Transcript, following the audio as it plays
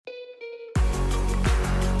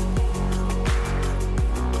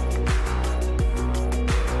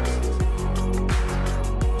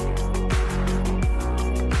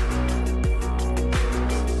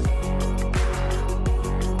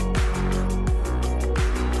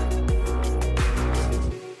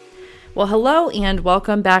Well, hello and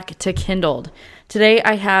welcome back to Kindled. Today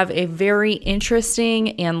I have a very interesting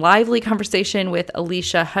and lively conversation with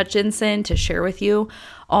Alicia Hutchinson to share with you,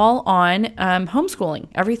 all on homeschooling.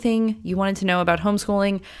 Everything you wanted to know about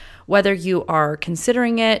homeschooling, whether you are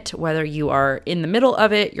considering it, whether you are in the middle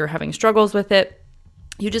of it, you're having struggles with it.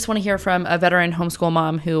 You just want to hear from a veteran homeschool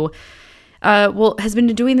mom who has been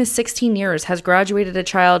doing this 16 years, has graduated a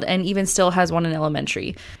child, and even still has one in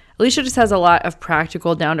elementary. Alicia just has a lot of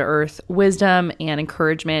practical, down-to-earth wisdom and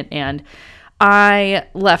encouragement, and I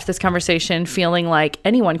left this conversation feeling like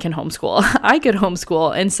anyone can homeschool. I could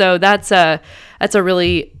homeschool, and so that's a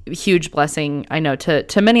really huge blessing, I know,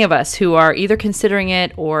 to many of us who are either considering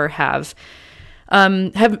it or have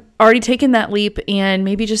already taken that leap and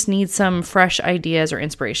maybe just need some fresh ideas or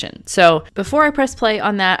inspiration. So before I press play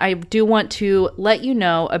on that, I do want to let you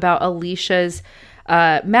know about Alicia's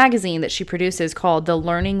magazine that she produces called the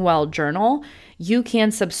Learning Well Journal. You can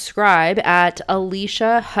subscribe at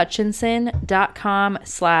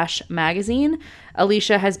aliciahutchinson.com/magazine.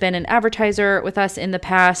 Alicia has been an advertiser with us in the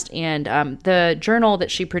past, and the journal that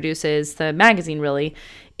she produces, the magazine really,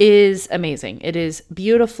 is amazing. It is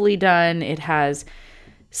beautifully done. It has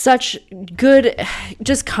such good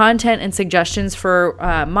just content and suggestions for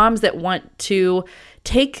moms that want to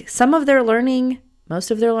take some of their learning,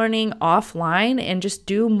 most of their learning offline and just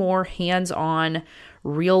do more hands-on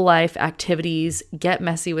real life activities, get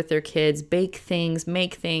messy with their kids, bake things,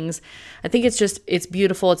 make things. I think it's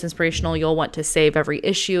beautiful. It's inspirational. You'll want to save every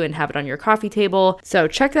issue and have it on your coffee table. So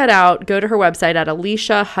check that out. Go to her website at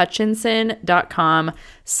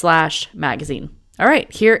aliciahutchinson.com/magazine. All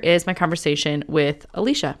right, here is my conversation with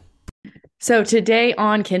Alicia. So today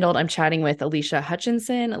on Kindled, I'm chatting with Alicia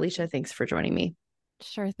Hutchinson. Alicia, thanks for joining me.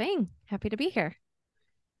 Sure thing. Happy to be here.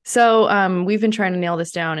 So we've been trying to nail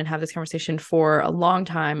this down and have this conversation for a long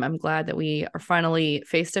time. I'm glad that we are finally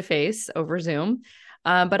face-to-face over Zoom.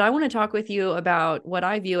 But I want to talk with you about what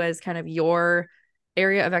I view as kind of your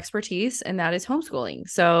area of expertise, and that is homeschooling.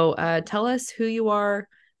 So tell us who you are,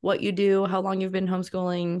 what you do, how long you've been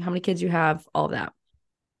homeschooling, how many kids you have, all of that.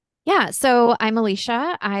 Yeah. So I'm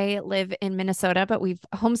Alicia. I live in Minnesota, but we've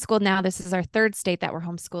homeschooled now. This is our third state that we're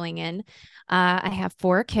homeschooling in. I have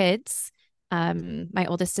 4 kids. My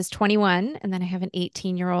oldest is 21, and then I have an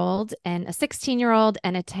 18-year-old and a 16-year-old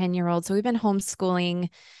and a 10-year-old. So we've been homeschooling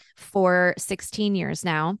for 16 years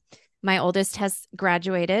now. My oldest has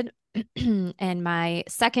graduated, and my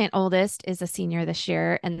second oldest is a senior this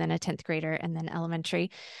year, and then a 10th grader, and then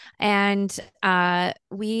elementary. And what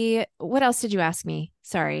else did you ask me?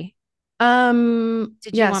 Sorry. Did you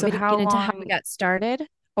Yeah, want so me to how get into how we long got started?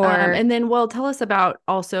 Or, and then tell us about,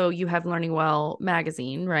 also you have Learning Well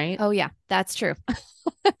magazine, right? oh yeah, that's true.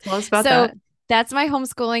 Tell us about So that. that's my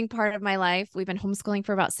homeschooling part of my life. We've been homeschooling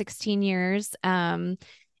for about 16 years. And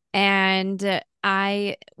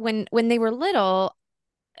I when they were little,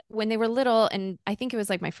 and I think it was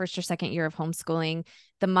like my first or second year of homeschooling,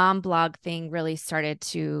 the mom blog thing really started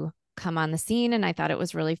to come on the scene, and I thought it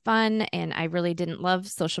was really fun. And I really didn't love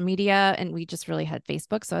social media, and we just really had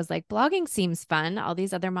Facebook. So I was like, blogging seems fun. All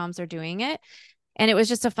these other moms are doing it. And it was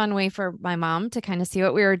just a fun way for my mom to kind of see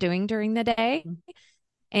what we were doing during the day.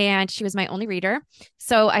 And she was my only reader.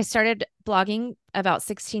 So I started blogging about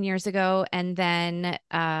 16 years ago, and then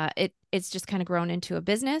it's just kind of grown into a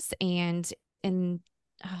business. And in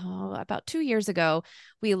about 2 years ago,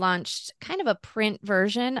 we launched kind of a print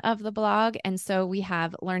version of the blog. And so we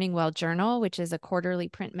have Learning Well Journal, which is a quarterly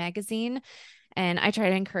print magazine. And I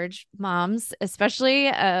try to encourage moms,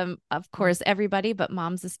 especially, of course, everybody, but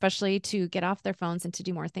moms especially, to get off their phones and to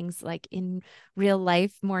do more things like in real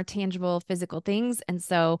life, more tangible physical things. And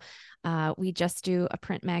so we just do a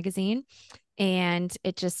print magazine, and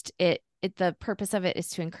the purpose of it is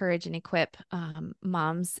to encourage and equip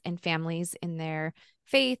moms and families in their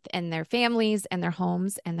faith and their families and their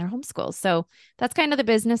homes and their homeschools. So that's kind of the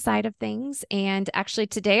business side of things. And actually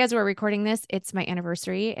today, as we're recording this, it's my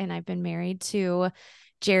anniversary, and I've been married to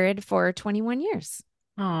Jared for 21 years.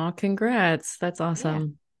 Oh, congrats. That's Yeah,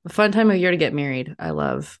 awesome. A fun time of year to get married. I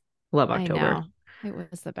love I October. know. It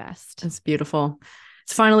was the best. It's beautiful.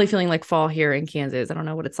 It's finally feeling like fall here in Kansas. I don't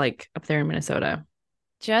know what it's like up there in Minnesota.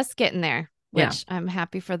 Just getting there, Yeah. which I'm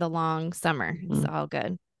happy for the long summer. It's Mhm. all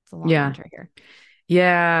good. It's a long Yeah. winter here.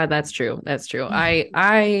 Yeah, that's true. That's true. I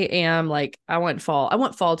am like, I want fall. I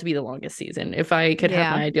want fall to be the longest season. If I could have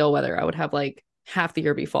Yeah. my ideal weather, I would have like half the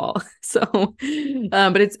year be fall. So,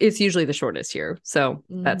 but it's usually the shortest here. So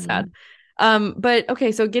that's sad. Hmm. But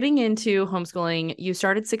okay, so getting into homeschooling, you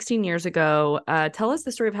started 16 years ago. Tell us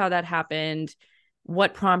the story of how that happened,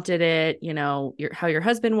 what prompted it, how your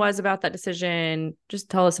husband was about that decision. Just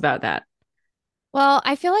tell us about that. Well,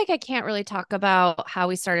 I feel like I can't really talk about how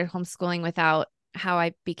we started homeschooling without how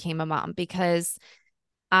I became a mom because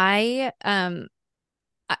I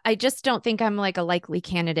I just don't think I'm like a likely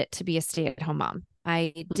candidate to be a stay-at-home mom.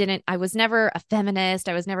 I was never a feminist.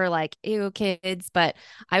 I was never like, ew, kids, but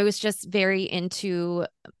I was just very into,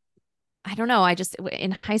 I don't know.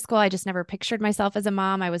 In high school, I just never pictured myself as a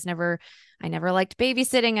mom. I never liked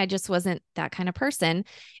babysitting. I just wasn't that kind of person.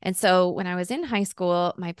 And so when I was in high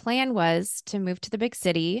school, my plan was to move to the big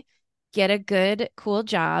city, get a good, cool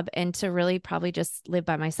job, and to really probably just live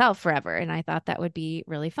by myself forever. And I thought that would be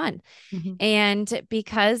really fun. Mhm. And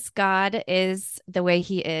because God is the way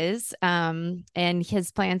he is, and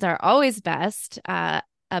his plans are always best,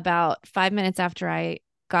 about 5 minutes after I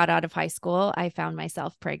got out of high school, I found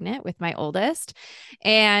myself pregnant with my oldest.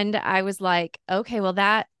 And I was like, okay, well,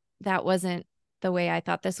 that wasn't the way I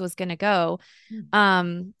thought this was going to go.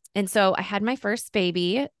 And so I had my first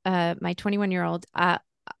baby, my 21-year-old,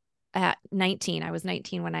 at 19. I was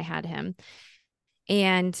 19 when I had him.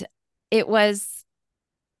 And it was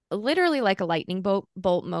literally like a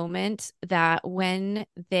bolt moment that when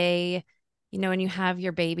when you have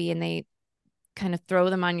your baby and they kind of throw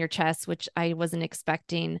them on your chest, which I wasn't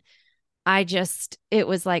expecting. It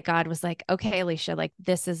was like God was like, okay, Alicia, like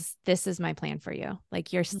this is my plan for you.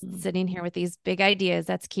 Like you're Mhm. sitting here with these big ideas.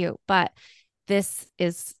 That's cute, but this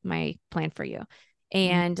is my plan for you. Mhm.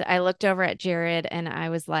 And I looked over at Jared and I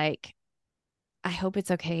was like, I hope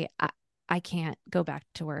it's okay. I can't go back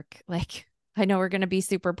to work. Like I know we're going to be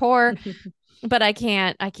super poor, but I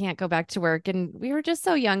can't go back to work. And we were just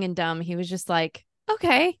so young and dumb. He was just like,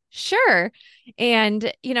 okay, sure.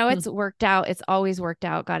 And it's worked out. It's always worked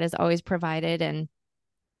out. God has always provided. And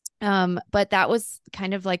but that was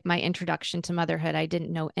kind of like my introduction to motherhood. I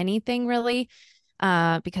didn't know anything really,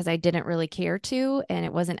 because I didn't really care to, and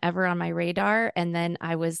it wasn't ever on my radar. And then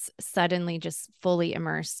I was suddenly just fully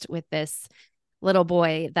immersed with this little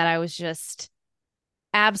boy that I was just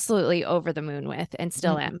absolutely over the moon with and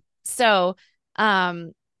still Mhm. am. So,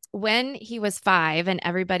 um, when he was 5 and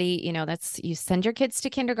everybody, that's you send your kids to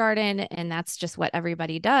kindergarten and that's just what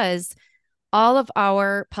everybody does. All of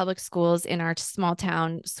our public schools in our small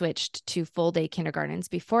town switched to full day kindergartens.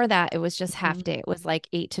 Before that, it was just half Mhm. day. It was like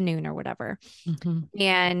 8 to noon or whatever. Mhm.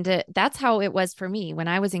 And that's how it was for me. When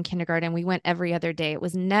I was in kindergarten, we went every other day. It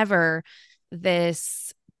was never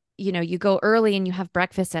this, you go early and you have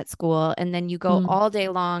breakfast at school, and then you go Mhm. all day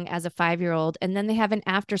long as a 5-year-old, and then they have an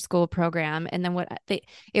after school program. And then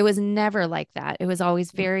it was never like that. It was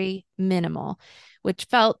always very minimal, which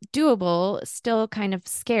felt doable, still kind of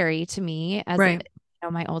scary to me as Right.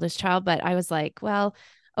 my oldest child. But I was like, well,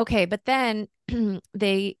 okay. But then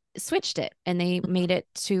they switched it and they made it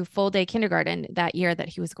to full day kindergarten that year that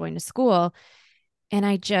he was going to school. And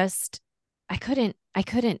I couldn't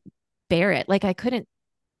bear it. Like I couldn't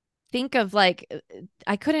think of like,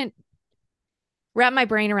 I couldn't wrap my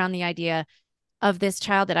brain around the idea of this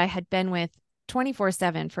child that I had been with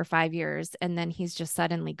 24/7 for 5 years. And then he's just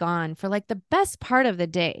suddenly gone for like the best part of the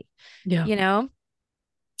day, Yeah. you know?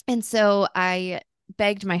 And so I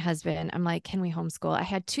begged my husband, I'm like, can we homeschool? I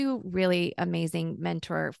had two really amazing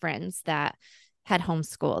mentor friends that had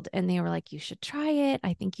homeschooled, and they were like, you should try it.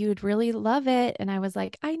 I think you would really love it. And I was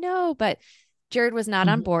like, I know, but Jared was not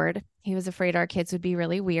on Mhm. board. He was afraid our kids would be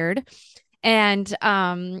really weird. And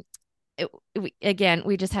again,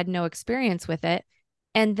 we just had no experience with it.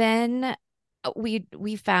 And then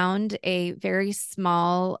we found a very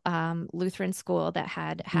small Lutheran school that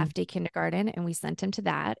had Mhm. half day kindergarten, and we sent him to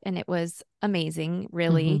that, and it was amazing.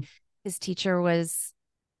 Really, Mhm. his teacher was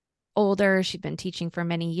older. She'd been teaching for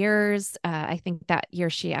many years. I think that year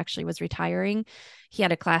she actually was retiring. He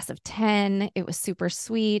had a class of 10. It was super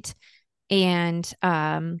sweet, and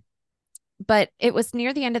but it was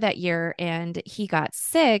near the end of that year, and he got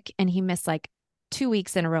sick, and he missed like 2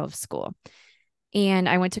 weeks in a row of school. And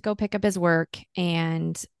I went to go pick up his work,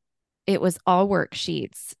 and it was all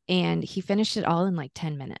worksheets, and he finished it all in like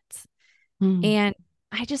 10 minutes. Mhm. And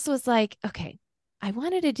I just was like, okay, I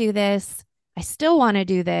wanted to do this. I still want to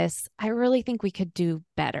do this. I really think we could do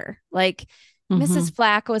better. Like Mrs. Mhm.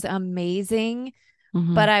 Flack was amazing,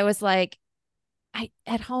 but Mhm. I was like,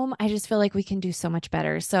 at home, I just feel like we can do so much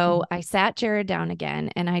better. So Mhm. I sat Jared down again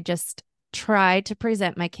and I just tried to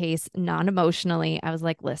present my case non-emotionally. I was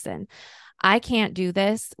like, listen, I can't do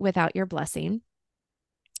this without your blessing.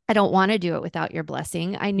 I don't want to do it without your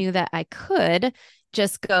blessing. I knew that I could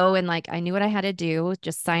just go and like I knew what I had to do,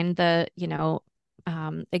 just sign the,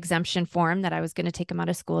 exemption form that I was going to take him out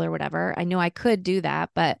of school or whatever. I knew I could do that,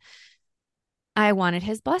 but I wanted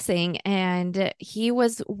his blessing, and he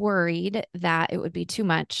was worried that it would be too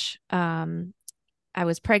much. I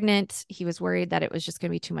was pregnant. He was worried that it was just going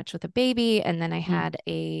to be too much with a baby. And then I Mm. had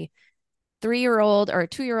a 3-year old or a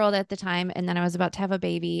 2-year old at the time. And then I was about to have a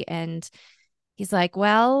baby. And he's like,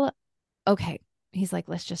 well, okay. He's like,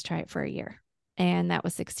 let's just try it for a year. And that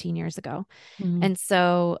was 16 years ago. Mm. And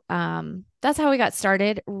so that's how we got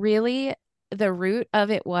started. Really, the root of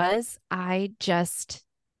it was I just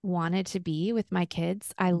wanted to be with my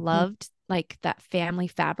kids. I Mhm. loved like that family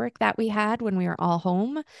fabric that we had when we were all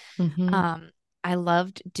home. Mhm. Um, I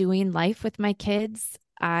loved doing life with my kids.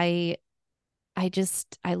 I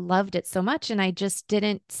loved it so much, and I just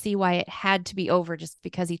didn't see why it had to be over just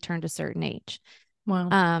because he turned a certain age. Wow.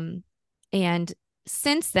 Um, and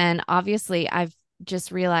since then, obviously, I've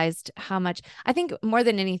just realized how much, I think more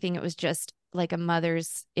than anything, it was just like a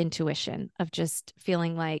mother's intuition of just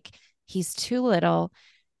feeling like he's too little.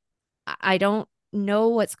 I don't know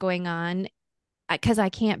what's going on because I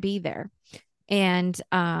can't be there. And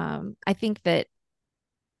I think that,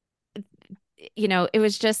 it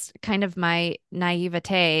was just kind of my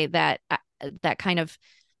naivete that kind of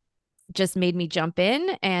just made me jump in.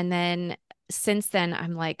 And then since then,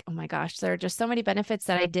 I'm like, oh my gosh, there are just so many benefits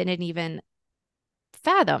that I didn't even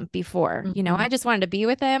fathom before. Mhm. I just wanted to be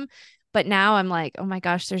with him. But now I'm like, oh my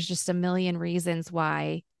gosh, there's just a million reasons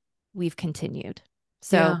why we've continued.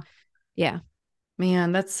 So, Yeah. yeah.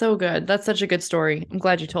 Man, that's so good. That's such a good story. I'm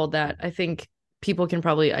glad you told that. I think people can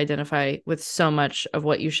probably identify with so much of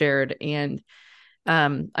what you shared. And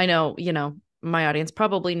I know, my audience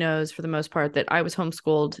probably knows for the most part that I was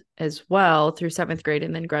homeschooled as well through seventh grade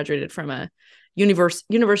and then graduated from a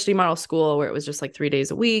university model school where it was just like 3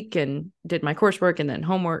 days a week and did my coursework and then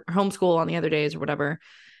homeschool on the other days or whatever.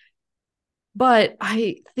 But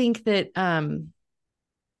I think that,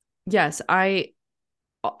 yes, uh,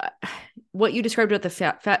 what you described about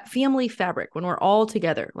the family fabric when we're all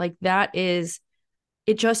together, like that is,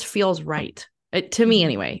 it just feels right. To me Mhm.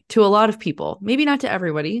 anyway, to a lot of people, maybe not to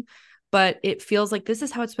everybody, but it feels like this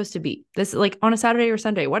is how it's supposed to be. This like on a Saturday or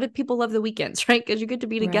Sunday. Why do people love the weekends, right? Because you get to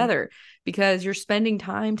be Right. together because you're spending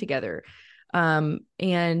time together.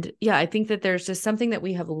 And yeah, I think that there's just something that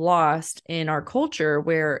we have lost in our culture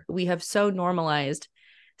where we have so normalized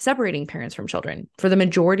separating parents from children for the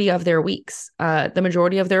majority of their weeks. The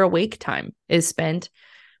majority of their awake time is spent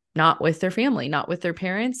not with their family, not with their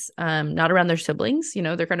parents, not around their siblings.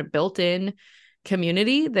 They're kind of built in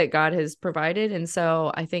community that God has provided. And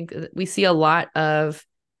so I think we see a lot of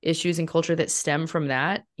issues in culture that stem from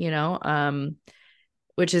that,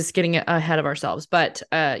 which is getting ahead of ourselves. But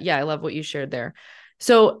yeah, I love what you shared there.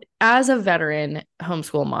 So as a veteran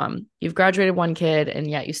homeschool mom, you've graduated one kid and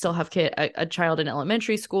yet you still have a child in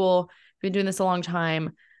elementary school. You've been doing this a long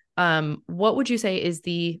time. What would you say is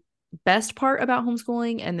the best part about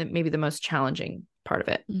homeschooling and then maybe the most challenging part of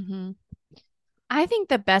it? Mhm. I think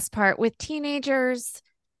the best part with teenagers,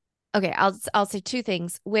 okay, I'll say two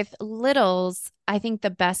things. With littles, I think the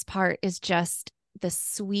best part is just the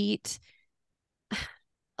sweet,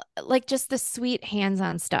 like just the sweet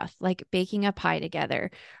hands-on stuff, like baking a pie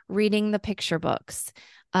together, reading the picture books,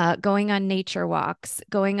 going on nature walks,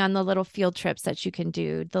 going on the little field trips that you can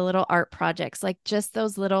do, the little art projects, like just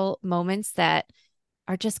those little moments that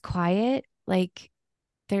are just quiet. Like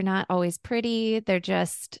they're not always pretty, they're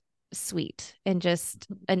just sweet and just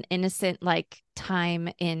an innocent like time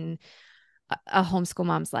in a homeschool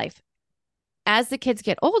mom's life. As the kids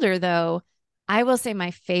get older, though, I will say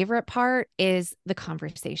my favorite part is the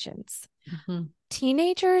conversations. Mm-hmm.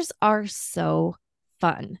 Teenagers are so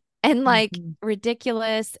fun and like Mm-hmm.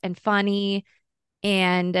 ridiculous and funny.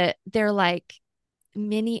 And they're like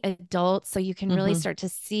mini adults. So you can really Mm-hmm. start to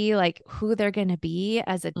see like who they're going to be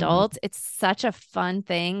as Mm-hmm. adults. It's such a fun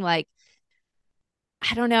thing. Like,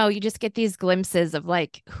 I don't know, you just get these glimpses of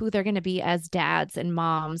like who they're going to be as dads and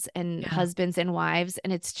moms and Yeah. husbands and wives.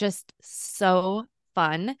 And it's just so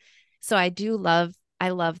fun. So I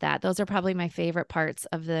love that. Those are probably my favorite parts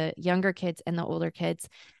of the younger kids and the older kids.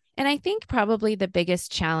 And I think probably the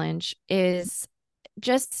biggest challenge is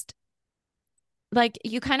just like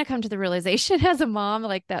you kind of come to the realization as a mom,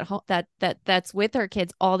 like that's with her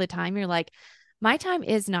kids all the time. You're like, my time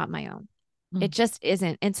is not my own. It just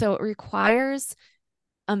isn't. And so it requires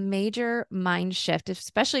a major mind shift,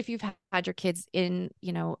 especially if you've had your kids in,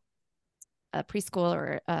 a preschool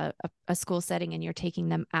or a school setting and you're taking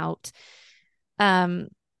them out. Um,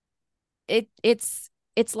 it's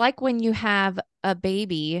like when you have a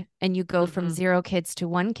baby and you go from Mm-hmm. 0 kids to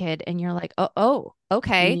 1 kid and you're like, oh,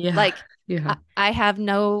 okay. Yeah. Like Yeah. I have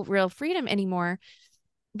no real freedom anymore.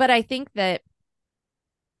 But I think that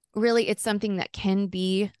really it's something that can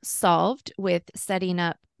be solved with setting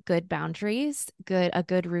up good boundaries, a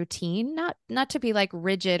good routine, not to be like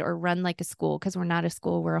rigid or run like a school, because we're not a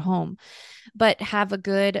school, we're a home, but have a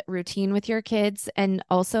good routine with your kids, and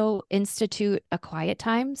also institute a quiet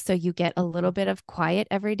time. So you get a little bit of quiet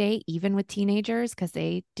every day, even with teenagers, because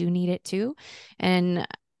they do need it too. And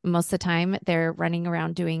most of the time they're running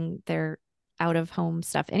around doing their out of home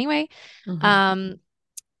stuff anyway. Um,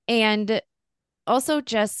 and also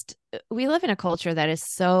just we live in a culture that is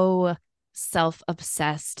so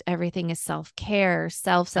self-obsessed. Everything is self-care,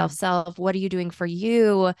 self. What are you doing for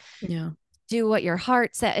you? Yeah. Do what your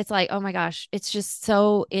heart said. It's like, oh my gosh, it's just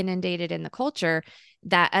so inundated in the culture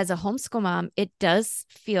that as a homeschool mom, it does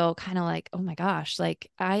feel kind of like, oh my gosh, like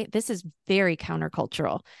this is very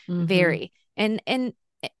countercultural, very. And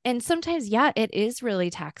sometimes, yeah, it is really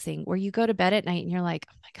taxing where you go to bed at night and you're like,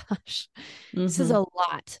 oh my gosh, this is a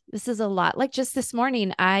lot. This is a lot. Like just this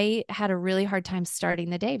morning, I had a really hard time starting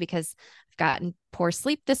the day because I've gotten poor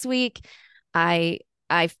sleep this week. I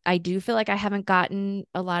do feel like I haven't gotten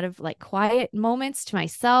a lot of like quiet moments to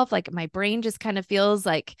myself. Like my brain just kind of feels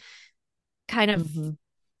like kind of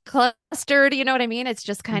clustered. You know what I mean? It's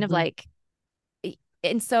just kind of like,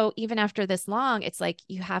 and so even after this long, it's like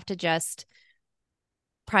you have to just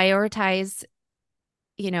prioritize,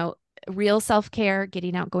 real self-care,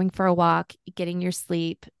 getting out, going for a walk, getting your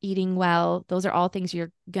sleep, eating well. Those are all things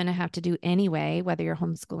you're going to have to do anyway, whether you're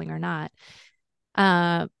homeschooling or not.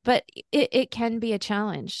 But it can be a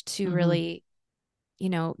challenge to really,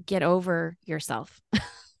 get over yourself.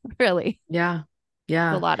 Really. Yeah.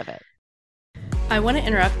 Yeah. A lot of it. I want to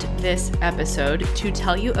interrupt this episode to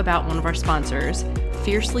tell you about one of our sponsors,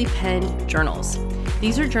 Fiercely Penned Journals.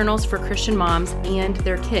 These are journals for Christian moms and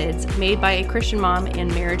their kids made by a Christian mom and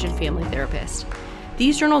marriage and family therapist.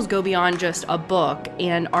 These journals go beyond just a book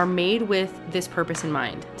and are made with this purpose in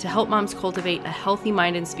mind, to help moms cultivate a healthy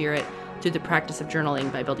mind and spirit through the practice of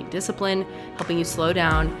journaling by building discipline, helping you slow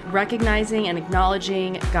down, recognizing and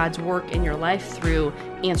acknowledging God's work in your life through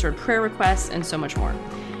answered prayer requests, and so much more.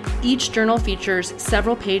 Each journal features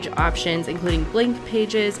several page options, including blank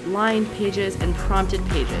pages, lined pages, and prompted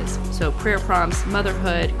pages. So prayer prompts,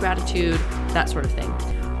 motherhood, gratitude, that sort of thing.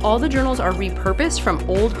 All the journals are repurposed from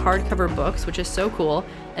old hardcover books, which is so cool,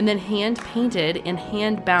 and then hand painted and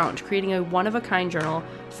hand bound, creating a one-of-a-kind journal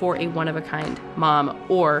for a one-of-a-kind mom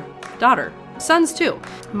or daughter. Sons too.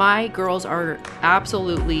 My girls are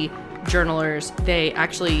absolutely journalers. We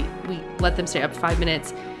let them stay up 5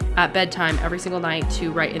 minutes at bedtime every single night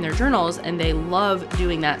to write in their journals, and they love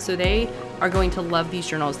doing that. So they are going to love these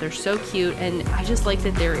journals. They're so cute, and I just like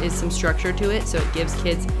that there is some structure to it, so it gives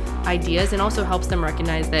kids ideas and also helps them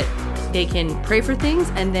recognize that they can pray for things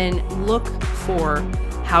and then look for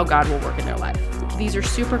how God will work in their life. These are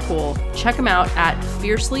super cool. Check them out at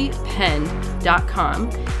fiercelypenned.com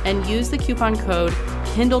and use the coupon code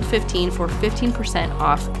Kindled15 for 15%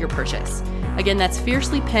 off your purchase. Again, that's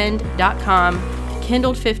fiercelypenned.com,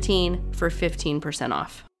 Kindled15 for 15%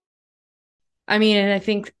 off. I mean, and I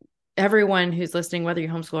think everyone who's listening, whether you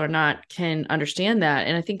homeschool or not, can understand that.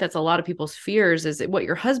 And I think that's a lot of people's fears, is what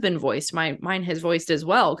your husband voiced. Mine has voiced as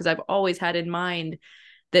well, because I've always had in mind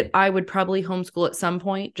that I would probably homeschool at some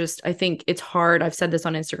point. I think it's hard. I've said this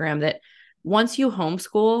on Instagram, that once you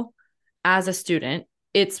homeschool as a student,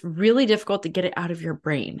 it's really difficult to get it out of your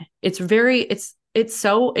brain. It's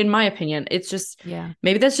so, in my opinion, it's just,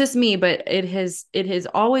 maybe that's just me, but it has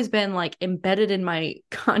always been like embedded in my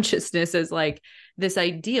consciousness as like this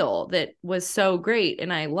ideal that was so great.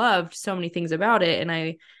 And I loved so many things about it. And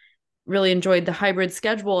I really enjoyed the hybrid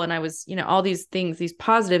schedule. And I was, all these things, these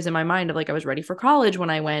positives in my mind of like, I was ready for college when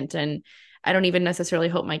I went. And I don't even necessarily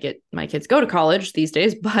hope my kids go to college these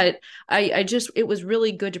days, but it was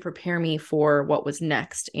really good to prepare me for what was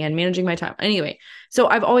next and managing my time. Anyway, so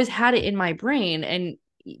I've always had it in my brain. And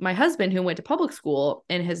my husband, who went to public school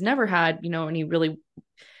and has never had, any really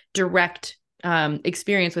direct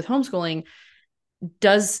experience with homeschooling,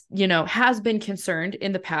 has been concerned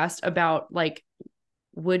in the past about like,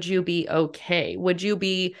 would you be okay? Would you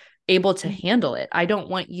be able to handle it? I don't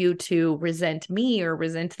want you to resent me or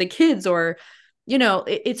resent the kids, or,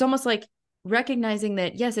 it's almost like recognizing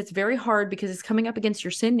that, yes, it's very hard because it's coming up against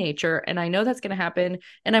your sin nature. And I know that's going to happen.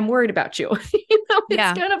 And I'm worried about you.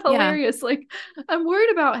 It's kind of hilarious. Like, I'm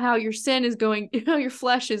worried about how your sin is going, your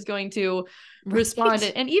flesh is going to respond.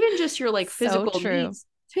 And even just your like physical needs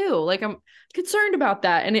too. Like, I'm concerned about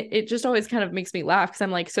that. And it just always kind of makes me laugh, because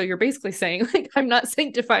I'm like, so you're basically saying like, I'm not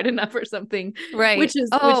sanctified enough or something. Right. Which is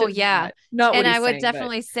not and I would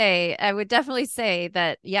definitely say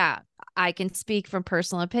that, I can speak from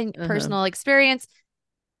personal opinion, personal experience.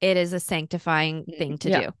 It is a sanctifying thing to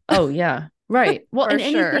do. Oh yeah. Right. Well, and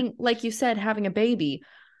anything, like you said, having a baby,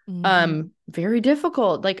 Mm-hmm. Very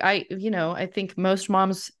difficult. Like I think most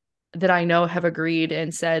moms that I know have agreed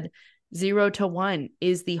and said 0 to 1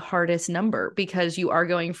 is the hardest number because you are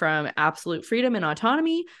going from absolute freedom and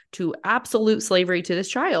autonomy to absolute slavery to this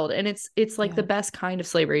child. And it's like the Yeah. best kind of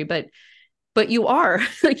slavery, but you are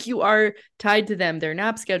like you are tied to them, their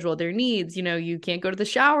nap schedule, their needs. You can't go to the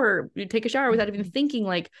shower, you take a shower without even Mhm. thinking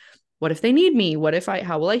like, what if they need me?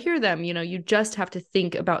 How will I hear them? You just have to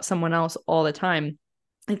think about someone else all the time.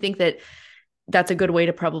 I think that that's a good way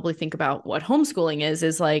to probably think about what homeschooling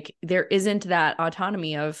is like there isn't that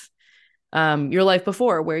autonomy of your life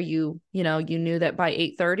before where you knew that by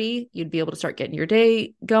 8:30 you'd be able to start getting your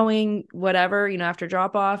day going, whatever, after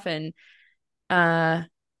drop off. And uh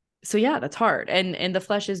so yeah, that's hard. And the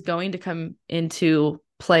flesh is going to come into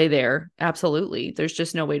play there. Absolutely. There's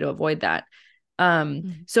just no way to avoid that.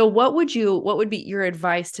 Mhm. So what would be your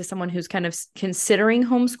advice to someone who's kind of considering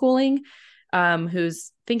homeschooling,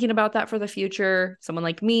 who's thinking about that for the future, someone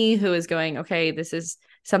like me who is going, okay, this is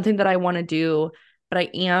something that I want to do, but I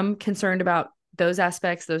am concerned about those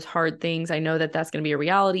aspects, those hard things. I know that that's going to be a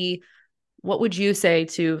reality. What would you say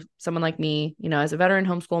to someone like me, as a veteran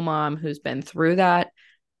homeschool mom who's been through that?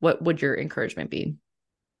 What would your encouragement be?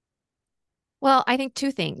 Well, I think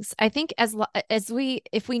two things. I think as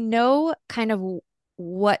if we know kind of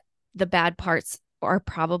what the bad parts are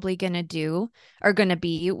probably going to do are going to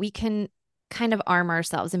be, we can kind of arm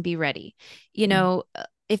ourselves and be ready.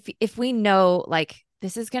 If we know like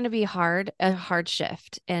this is going to be a hard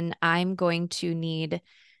shift, and I'm going to need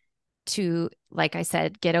to, like I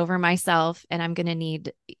said, get over myself, and I'm going to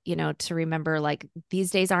need, to remember like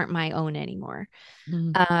these days aren't my own anymore.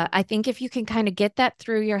 Mm-hmm. I think if you can kind of get that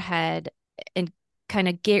through your head and kind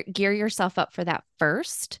of gear yourself up for that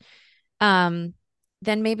first, um,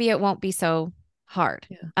 then maybe it won't be so hard.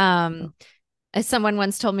 Yeah. As someone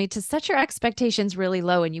once told me, to set your expectations really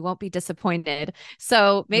low and you won't be disappointed.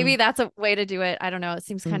 So maybe that's a way to do it. I don't know. It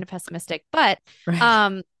seems kind Mm-hmm. of pessimistic, but Right.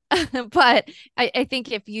 um, but I think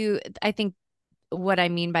I think what I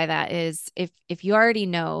mean by that is if you already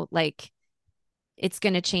know like it's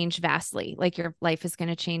going to change vastly, like your life is going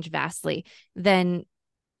to change vastly, then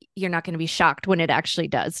you're not going to be shocked when it actually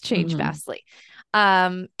does change Mm-hmm. vastly.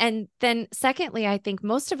 And then secondly, I think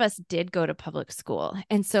most of us did go to public school.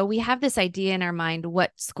 And so we have this idea in our mind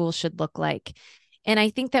what school should look like. And I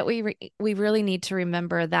think that we really need to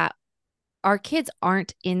remember that our kids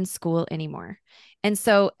aren't in school anymore. And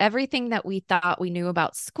so everything that we thought we knew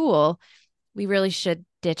about school, we really should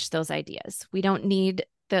ditch those ideas. We don't need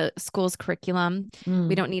the school's curriculum. We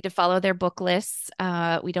Mm. don't need to follow their book lists.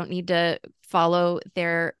 We don't need to follow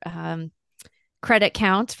their credit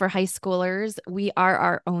count for high schoolers. We are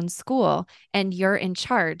our own school, and you're in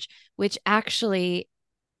charge, which actually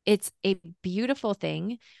it's a beautiful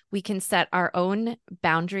thing. We can set our own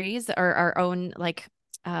boundaries or our own like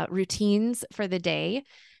routines for the day.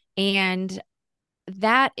 And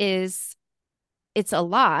that is, it's a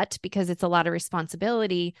lot because it's a lot of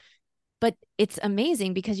responsibility, but it's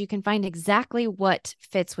amazing because you can find exactly what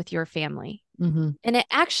fits with your family. Mm-hmm. And it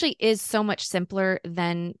actually is so much simpler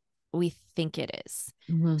than we think it is.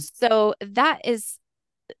 Mm-hmm. So that is,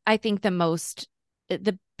 I think,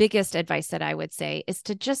 the biggest advice that I would say is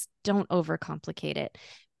to just don't overcomplicate it.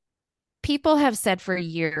 People have said for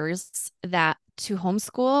years that to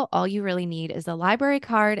homeschool, all you really need is a library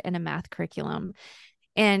card and a math curriculum.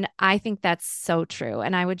 And I think that's so true.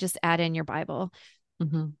 And I would just add in your Bible.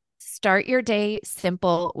 Mm-hmm. Start your day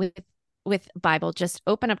simple with Bible. Just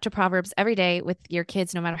open up to Proverbs every day with your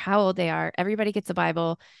kids, no matter how old they are. Everybody gets a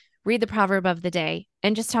Bible. Read the proverb of the day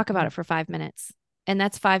and just talk about it for 5 minutes. And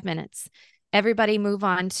that's 5 minutes. Everybody move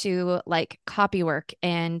on to like copy work,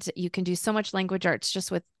 and you can do so much language arts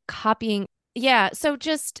just with copying. Yeah. So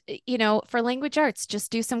just, for language arts,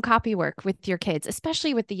 just do some copy work with your kids,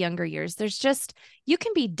 especially with the younger years. You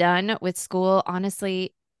can be done with school.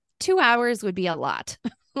 Honestly, 2 hours would be a lot.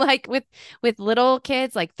 Like with little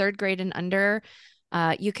kids, like third grade and under,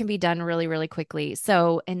 you can be done really, really quickly.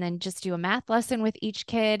 So, and then just do a math lesson with each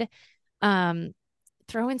kid. Um,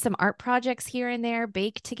 Throw in some art projects here and there,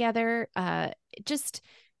 bake together. Just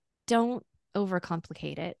don't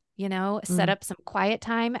overcomplicate it. Set Mm. up some quiet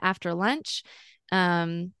time after lunch.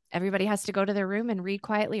 Everybody has to go to their room and read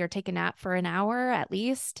quietly or take a nap for an hour at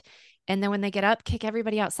least. And then when they get up, kick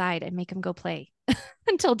everybody outside and make them go play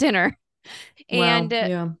until dinner. And Wow.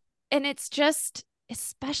 Yeah. and it's just,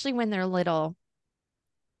 especially when they're little,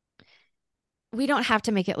 we don't have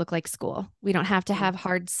to make it look like school. We don't have to Mm. have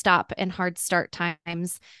hard stop and hard start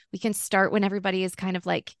times. We can start when everybody is kind of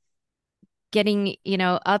like getting,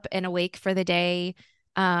 up and awake for the day.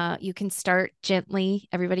 You can start gently.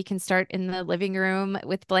 Everybody can start in the living room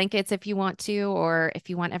with blankets if you want to, or if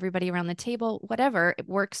you want everybody around the table, whatever it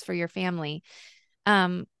works for your family.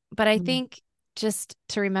 But I Mm. think just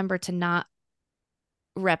to remember to not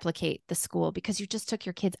replicate the school because you just took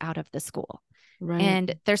your kids out of the school. Right.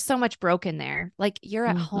 And there's so much broken there. Like you're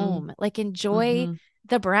at Mm-hmm. home, like enjoy Mm-hmm.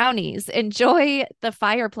 the brownies, enjoy the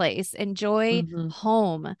fireplace, enjoy Mm-hmm.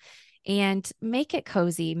 home and make it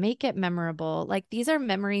cozy, make it memorable. Like these are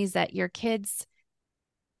memories that your kids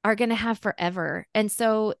are going to have forever. And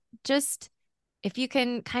so just if you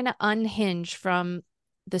can kind of unhinge from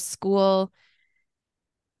the school,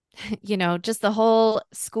 just the whole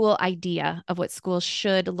school idea of what school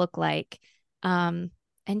should look like, and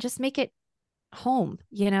just make it home,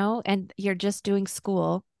 and you're just doing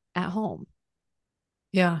school at home.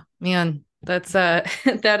 Yeah, man, that's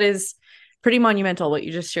that is pretty monumental what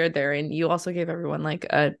you just shared there. And you also gave everyone like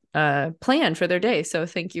a plan for their day. So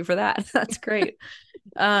thank you for that. That's great.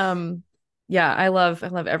 Um, yeah, I love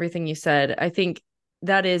everything you said. I think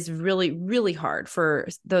that is really, really hard for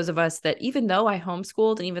those of us that even though I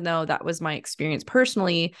homeschooled and even though that was my experience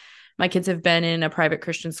personally, my kids have been in a private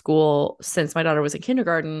Christian school since my daughter was in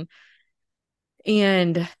kindergarten.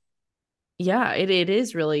 And yeah, it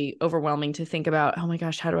is really overwhelming to think about, oh my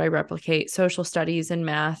gosh, how do I replicate social studies and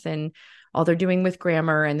math and all they're doing with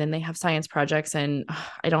grammar? And then they have science projects and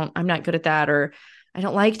I'm not good at that. Or I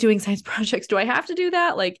don't like doing science projects. Do I have to do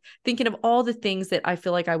that? Like thinking of all the things that I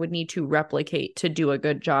feel like I would need to replicate to do a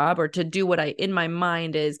good job or to do what I, in my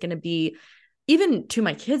mind, is going to be, even to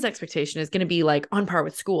my kids' expectation, is going to be like on par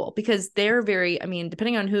with school because they're very, I mean,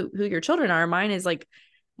 depending on who your children are, mine is like,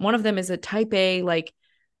 one of them is a type A, like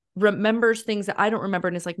remembers things that I don't remember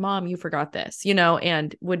and it's like, Mom, you forgot this,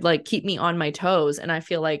 and would like keep me on my toes. And I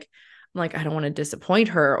feel like I'm like, I don't want to disappoint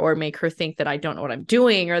her or make her think that I don't know what I'm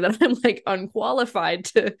doing or that I'm like unqualified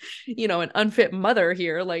to, an unfit mother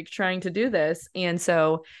here, like trying to do this. And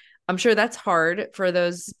so I'm sure that's hard for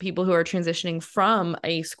those people who are transitioning from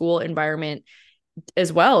a school environment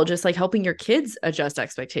as well, just like helping your kids adjust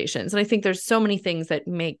expectations. And I think there's so many things that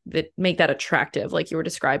make that attractive, like you were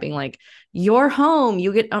describing, like your home,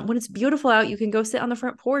 you get when it's beautiful out, you can go sit on the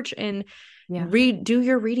front porch and Yeah. do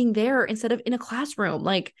your reading there instead of in a classroom.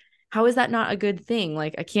 Like how is that not a good thing?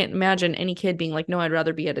 Like I can't imagine any kid being like, no, I'd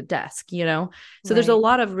rather be at a desk. So there's a Right.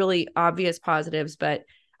 lot of really obvious positives, but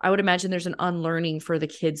I would imagine there's an unlearning for the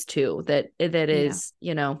kids too. That Yeah. is,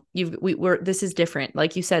 we're this is different.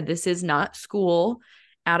 Like you said, this is not school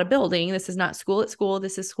at a building. This is not school at school.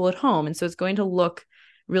 This is school at home, and so it's going to look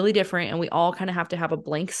really different. And we all kind of have to have a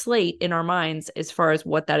blank slate in our minds as far as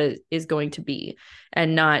what that is going to be,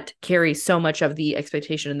 and not carry so much of the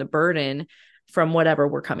expectation and the burden from whatever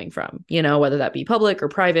we're coming from. Whether that be public or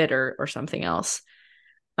private or something else.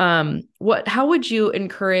 How would you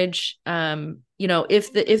encourage,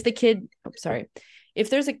 if the kid, oh, sorry, if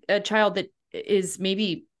there's a child that is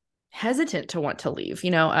maybe hesitant to want to leave,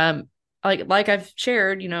 like I've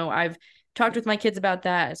shared, I've talked with my kids about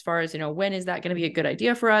that as far as, when is that going to be a good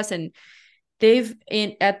idea for us? And they've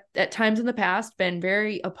at times in the past been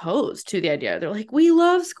very opposed to the idea. They're like, we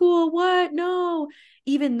love school. What? No.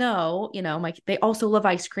 Even though, they also love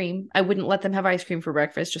ice cream. I wouldn't let them have ice cream for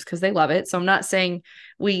breakfast just because they love it. So I'm not saying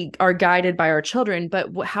we are guided by our children, but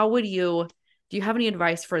how would do you have any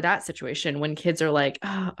advice for that situation when kids are like,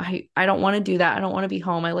 oh, I don't want to do that. I don't want to be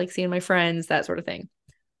home. I like seeing my friends, that sort of thing.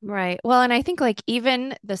 Right. Well, and I think like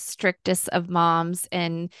even the strictest of moms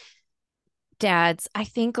and dads, I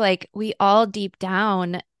think like we all deep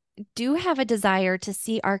down do have a desire to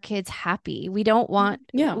see our kids happy. We don't want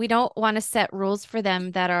Yeah. we don't want to set rules for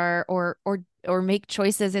them that are or make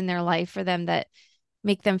choices in their life for them that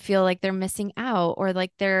make them feel like they're missing out or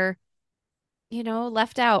like they're,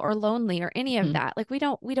 left out or lonely or any of Mhm. that. Like we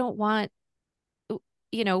don't want,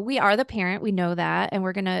 we are the parent, we know that, and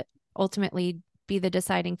we're going to ultimately be the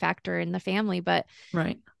deciding factor in the family, but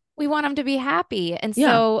Right. we want them to be happy. And Yeah.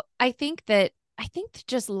 so I think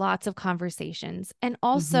just lots of conversations and Hmm.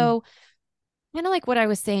 also kind of like what I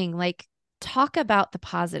was saying, like talk about the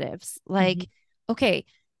positives. Hmm. Like, okay,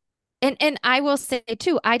 and I will say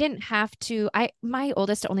too, I didn't have to, my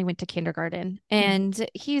oldest only went to kindergarten Hmm. and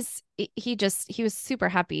he was super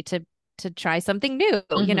happy to try something new.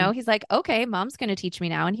 Hmm. He's like, okay, mom's going to teach me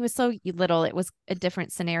now. And he was so little, it was a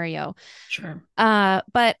different scenario. Sure.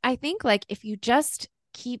 But I think like if you just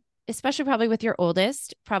keep, especially probably with your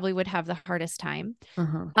oldest, probably would have the hardest time.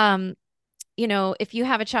 Uh-huh. Um, if you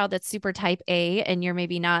have a child that's super type A and you're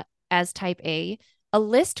maybe not as type A, a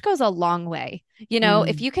list goes a long way.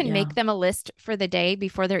 If you can Yeah. make them a list for the day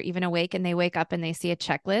before they're even awake and they wake up and they see a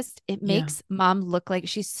checklist, it Yeah. makes mom look like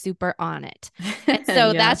she's super on it. And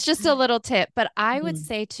so Yeah. that's just a little tip. But I would Mhm.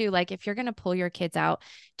 say too, like if you're going to pull your kids out,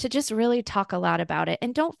 to just really talk a lot about it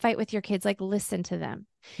and don't fight with your kids, like listen to them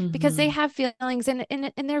because they Mhm. have feelings and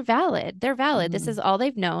they're valid. They're valid. This is Mhm. all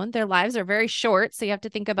they've known. Their lives are very short. So you have to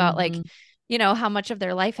think about like, Mhm. how much of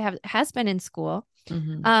their life has been in school.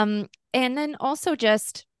 Mhm. Um, and then also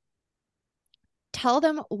just tell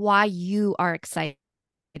them why you are excited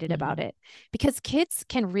about Mhm. it because kids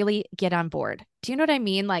can really get on board. Do you know what I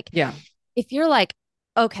mean? Like Yeah. if you're like,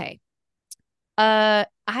 okay, I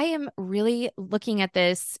am really looking at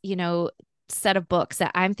this, set of books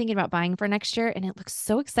that I'm thinking about buying for next year, and it looks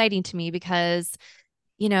so exciting to me because,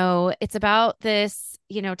 it's about this,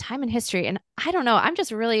 time in history. And I don't know, I'm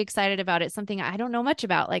just really excited about it. Something I don't know much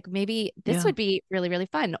about. Like maybe this Yeah. would be really, really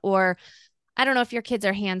fun. Or I don't know if your kids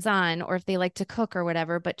are hands-on or if they like to cook or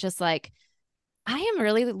whatever, but just like I am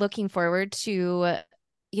really looking forward to,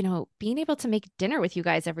 being able to make dinner with you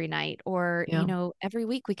guys every night or, Yeah. every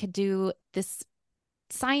week we could do this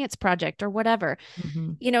science project or whatever.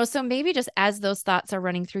 Mhm. So maybe just as those thoughts are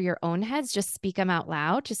running through your own heads, just speak them out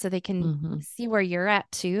loud just so they can Mhm. see where you're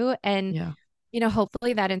at too. And, Yeah.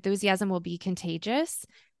 hopefully that enthusiasm will be contagious.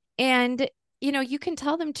 And, you can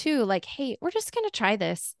tell them too, like, hey, we're just gonna try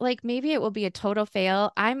this. Like maybe it will be a total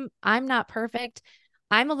fail. I'm not perfect.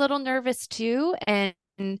 I'm a little nervous too. And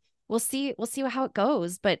we'll see how it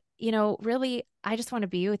goes. But, really I just want to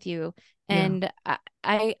be with you. Yeah. And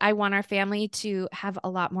I want our family to have a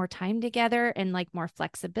lot more time together and like more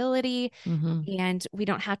flexibility. Mhm. And we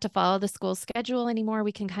don't have to follow the school schedule anymore.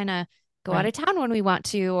 We can kind of go out Right. of town when we want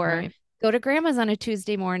to, or Right. go to grandma's on a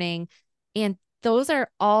Tuesday morning. And those are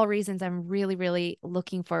all reasons I'm really, really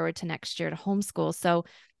looking forward to next year to homeschool. So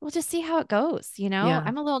we'll just see how it goes. Yeah.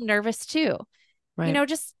 I'm a little nervous too, Right.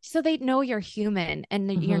 just so they know you're human and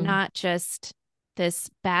that you're Mhm. not just this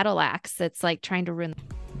battle axe that's like trying to ruin.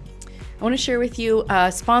 I want to share with you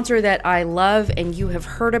a sponsor that I love and you have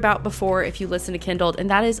heard about before if you listen to Kindled, and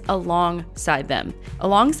that is Alongside Them.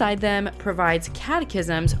 Alongside Them provides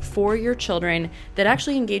catechisms for your children that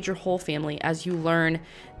actually engage your whole family as you learn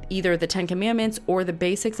either the Ten Commandments or the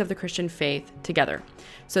basics of the Christian faith together.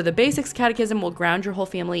 So the basics catechism will ground your whole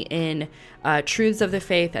family in truths of the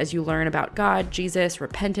faith as you learn about God, Jesus,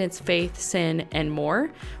 repentance, faith, sin, and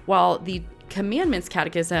more, while the Commandments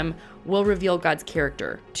Catechism will reveal God's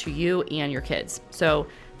character to you and your kids. So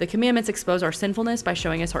the commandments expose our sinfulness by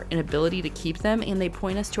showing us our inability to keep them, and they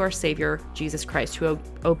point us to our Savior, Jesus Christ, who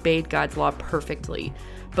obeyed God's law perfectly.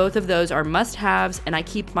 Both of those are must-haves, and I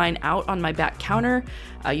keep mine out on my back counter.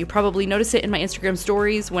 You probably notice it in my Instagram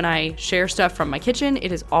stories when I share stuff from my kitchen.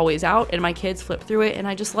 It is always out, and my kids flip through it, and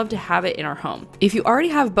I just love to have it in our home. If you already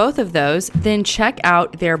have both of those, then check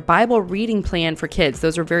out their Bible reading plan for kids.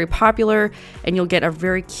 Those are very popular, and you'll get a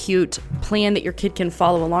very cute plan that your kid can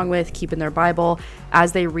follow along with, keep in their Bible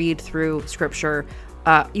as they read through Scripture,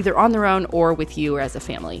 either on their own or with you or as a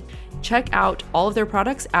family. Check out all of their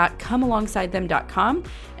products at comealongsidethem.com,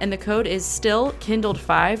 and the code is still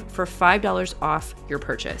Kindled5 for $5 off your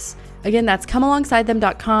purchase. Again, that's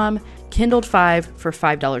comealongsidethem.com, Kindled5 for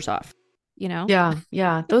 $5 off.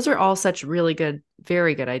 Yeah. Those are all such really good,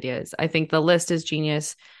 very good ideas. I think the list is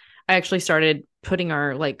genius. I actually started putting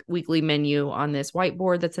our like weekly menu on this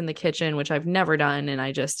whiteboard that's in the kitchen, which I've never done. And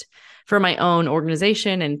I just, for my own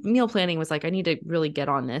organization and meal planning, was like, I need to really get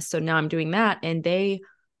on this. So now I'm doing that. And they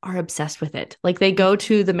are obsessed with it. Like they go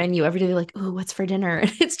to the menu every day. They're like, oh, what's for dinner?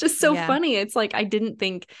 And it's just so Yeah. funny. It's like, I didn't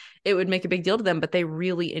think it would make a big deal to them, but they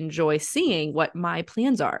really enjoy seeing what my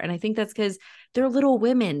plans are. And I think that's because they're little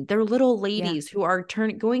women, they're little Yeah. ladies who are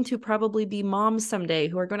going to probably be moms someday,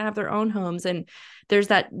 who are going to have their own homes. And there's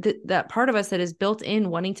that part of us that is built in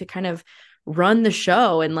wanting to kind of run the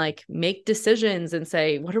show and like make decisions and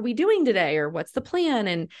say, what are we doing today? Or what's the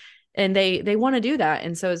plan? And they want to do that.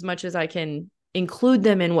 And so as much as I can include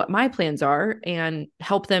them in what my plans are and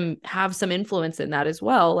help them have some influence in that as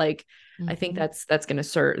well, like I think Mm-hmm. that's going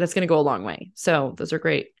to go a long way. So those are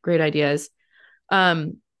great ideas.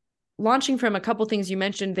 Launching from a couple things you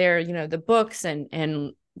mentioned there, the books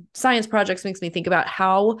and science projects makes me think about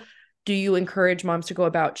how do you encourage moms to go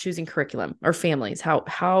about choosing curriculum, or families?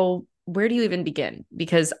 Where do you even begin?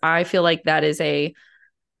 Because I feel like that is a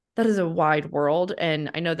wide world. And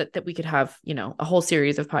I know that we could have, a whole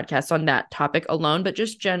series of podcasts on that topic alone, but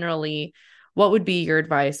just generally, what would be your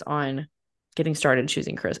advice on getting started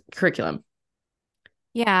choosing curriculum?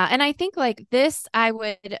 Yeah, and I think like this I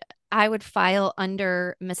would file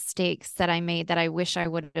under mistakes that I made that I wish I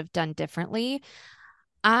would have done differently.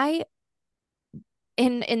 I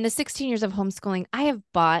in the 16 years of homeschooling, I have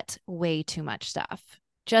bought way too much stuff.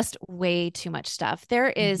 Just way too much stuff. There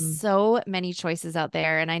is Hmm. so many choices out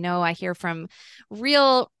there. And I know I hear from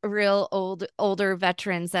real older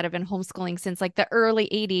veterans that have been homeschooling since like the early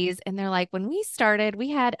 80s. And they're like, when we started, we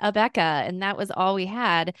had a Becca and that was all we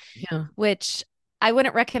had, Yeah. which I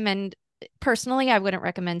wouldn't recommend personally. I wouldn't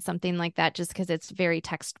recommend something like that just because it's very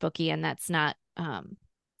textbooky and that's not,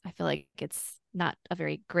 I feel like it's not a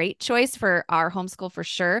very great choice for our homeschool for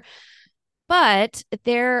sure. But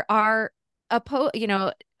there are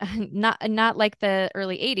not like the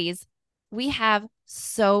early 80s. We have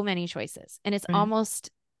so many choices and it's Right. almost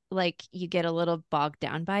like you get a little bogged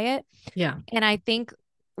down by it. Yeah. And I think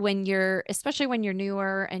especially when you're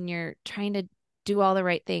newer and you're trying to do all the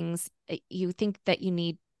right things, you think that you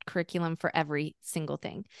need curriculum for every single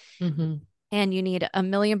thing. Hmm. And you need a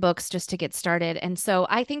million books just to get started. And so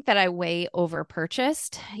I think that I way over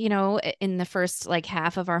purchased, in the first like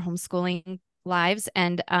half of our homeschooling lives.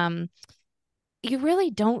 And you really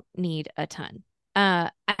don't need a ton. I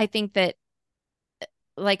think that,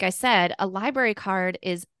 like I said, a library card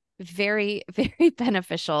is very, very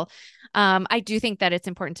beneficial. I do think that it's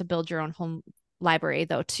important to build your own home library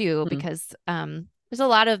though, too, because there's a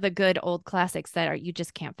lot of the good old classics that you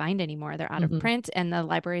just can't find anymore. They're out of Hmm. print and the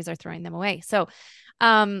libraries are throwing them away.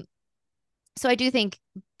 Um, so I do think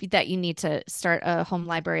that you need to start a home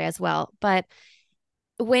library as well. But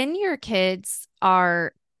when your kids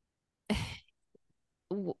are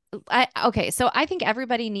okay, so I think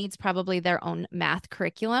everybody needs probably their own math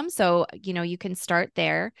curriculum. So, you can start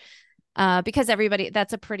there because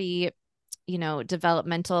that's a pretty,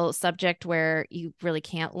 developmental subject where you really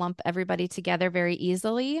can't lump everybody together very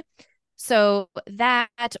easily. So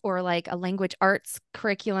that, or like a language arts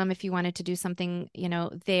curriculum if you wanted to do something,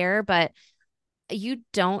 there, but you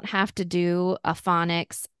don't have to do a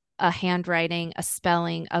phonics, a handwriting, a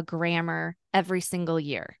spelling, a grammar every single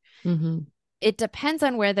year. Hmm. It depends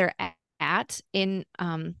on where they're at in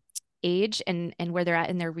age and where they're at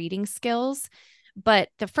in their reading skills. But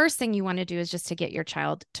the first thing you want to do is just to get your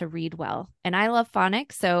child to read well. And I love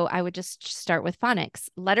phonics, so I would just start with phonics,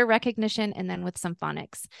 letter recognition, and then with some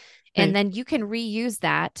phonics. And Okay. then you can reuse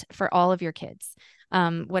that for all of your kids.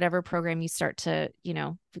 Whatever program you start to,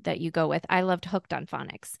 that you go with. I loved Hooked on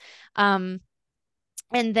Phonics. Um,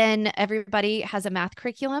 and then everybody has a math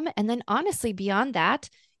curriculum. And then honestly, beyond that,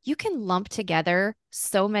 you can lump together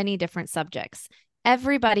so many different subjects.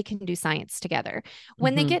 Everybody can do science together.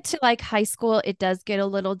 When they Hmm. get to like high school, it does get a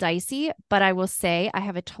little dicey, but I will say I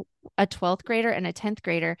have a 12th grader and a 10th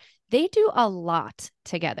grader. They do a lot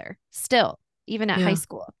together still, even at high Yeah.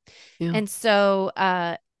 school. Yeah. And so,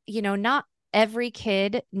 not every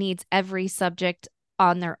kid needs every subject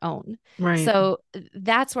on their own. Right. So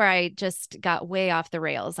that's where I just got way off the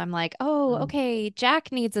rails. I'm like, oh, Mm. okay,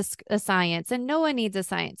 Jack needs a science and Noah needs a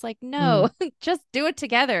science. Like, no, Mm. just do it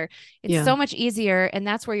together. It's Yeah. so much easier. And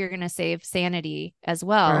that's where you're going to save sanity as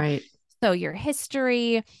well. Right. So your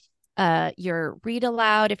history, your read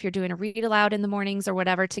aloud, if you're doing a read aloud in the mornings or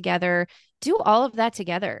whatever together, do all of that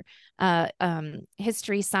together.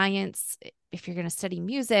 History, science, if you're going to study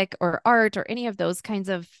music or art or any of those kinds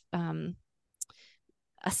of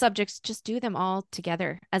subjects, just do them all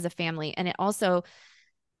together as a family. And it also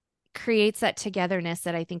creates that togetherness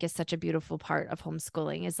that I think is such a beautiful part of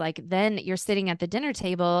homeschooling is like then you're sitting at the dinner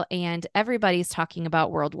table and everybody's talking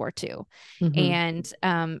about World War II. Hmm. And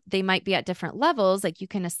they might be at different levels. Like you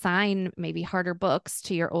can assign maybe harder books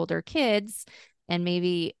to your older kids and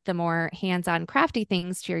maybe the more hands-on crafty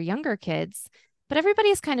things to your younger kids, but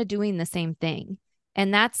everybody's kind of doing the same thing.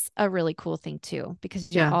 And that's a really cool thing too,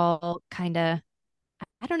 because you're Yeah. all kind of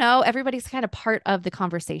I don't know, everybody's kind of part of the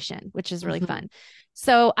conversation, which is really Hmm. fun.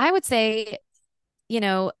 So I would say, you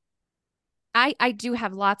know, I do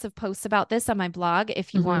have lots of posts about this on my blog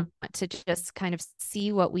if you Hmm. want to just kind of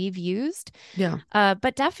see what we've used. Yeah.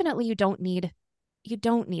 But definitely you don't need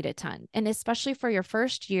a ton. And especially for your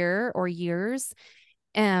first year or years,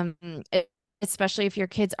 um, e- especially if your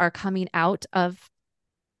kids are coming out of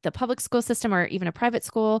the public school system or even a private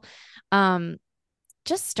school, um,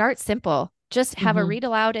 just start simple. Just have a Hmm. read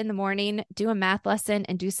aloud in the morning, do a math lesson,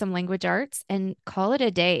 and do some language arts and call it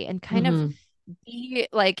a day and kind of Hmm. be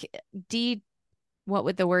like, de, what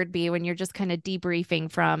would the word be when you're just kind of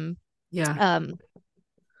debriefing from, Yeah. um,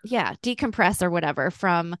 yeah, decompress or whatever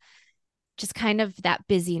from just kind of that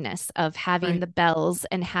busyness of having Right. the bells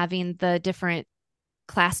and having the different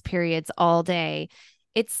class periods all day.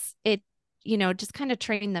 It, just kind of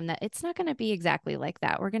train them that it's not going to be exactly like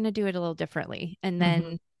that. We're going to do it a little differently. And Hmm.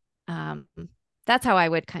 then um, that's how I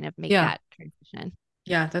would kind of make Yeah. that transition.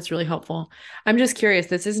 Yeah, that's really helpful. I'm just curious,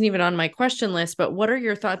 this isn't even on my question list, but what are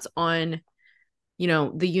your thoughts on,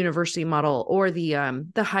 the university model or the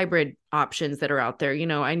hybrid options that are out there?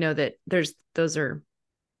 I know that those are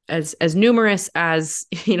as numerous as,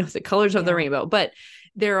 the colors of the Yeah. rainbow, but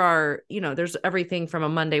there's everything from a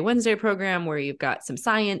Monday, Wednesday program where you've got some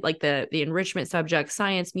science, like the enrichment subjects,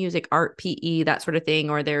 science, music, art, PE, that sort of thing,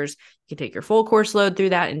 or you can take your full course load through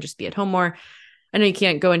that and just be at home more. I know you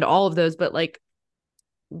can't go into all of those, but like,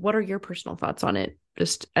 what are your personal thoughts on it?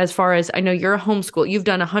 Just as far as I know, you're a homeschool, you've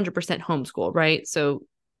done 100% homeschool, right? So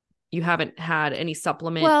you haven't had any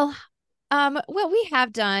supplement. Well, what we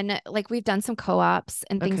have done, like we've done some co-ops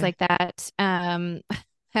and things Okay. like that.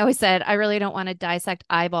 I always said I really don't want to dissect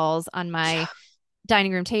eyeballs on my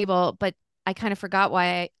dining room table, but I kind of forgot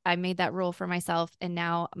why I made that rule for myself. And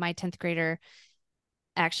now my 10th grader,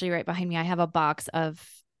 actually right behind me, I have a box of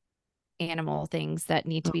animal things that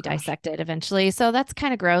need to Oh be gosh. dissected eventually. So that's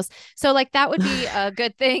kind of gross. So like that would be a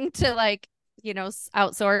good thing to like,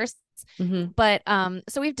 outsource. Mm-hmm. But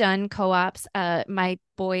so we've done co-ops. My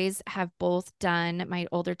boys have both done, my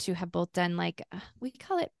older two have both done like we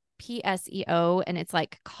call it PSEO, and it's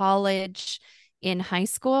like college in high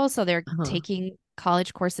school. So they're Uh-huh. taking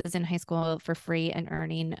college courses in high school for free and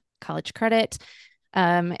earning college credit.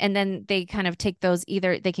 And then they kind of take those,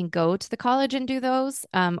 either they can go to the college and do those,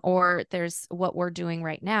 or there's what we're doing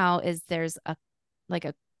right now is there's like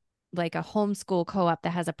a like a homeschool co-op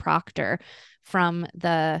that has a proctor from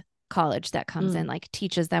the college that comes in, Mm. like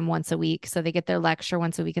teaches them once a week. So they get their lecture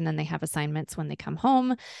once a week and then they have assignments when they come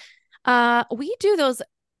home. We do those.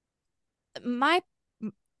 My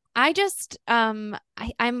I just I'm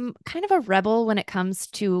kind of a rebel when it comes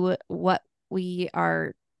to what we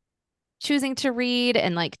are choosing to read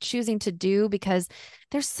and like choosing to do, because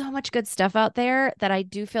there's so much good stuff out there that I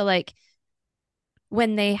do feel like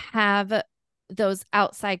when they have those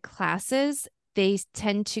outside classes, they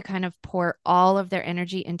tend to kind of pour all of their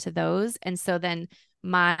energy into those. And so then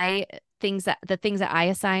my the things that I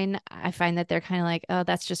assign, I find that they're kind of like, oh,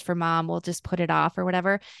 that's just for mom. We'll just put it off or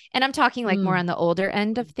whatever. And I'm talking like more Mm. on the older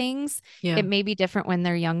end of things. Yeah. It may be different when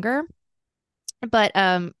they're younger, but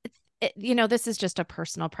this is just a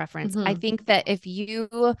personal preference. I Mm-hmm. think that if you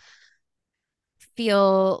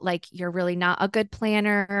feel like you're really not a good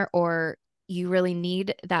planner, or you really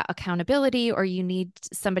need that accountability, or you need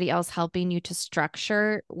somebody else helping you to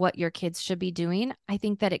structure what your kids should be doing, I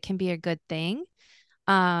think that it can be a good thing.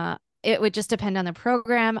 It would just depend on the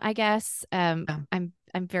program, I guess. Yeah.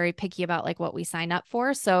 I'm very picky about like what we sign up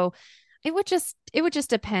for, so it would just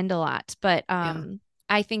depend a lot. But Yeah.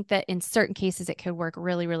 I think that in certain cases it could work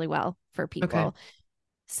really, really well for Okay. people.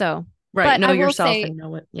 So, Right. but Know I will yourself say, and know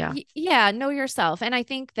what. Yeah. yeah, know yourself. And I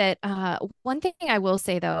think that one thing I will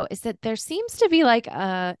say though is that there seems to be like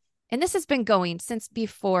and this has been going since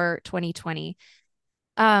before 2020.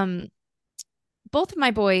 Um, both of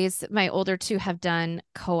my boys, my older two, have done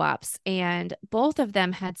co-ops, and both of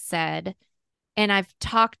them had said, and I've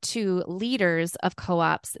talked to leaders of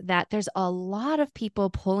co-ops, that there's a lot of people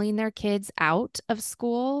pulling their kids out of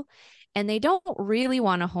school and they don't really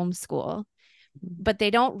want to homeschool, but they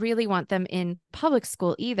don't really want them in public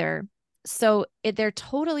school either. So they're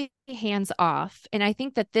totally hands off. And I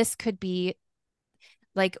think that this could be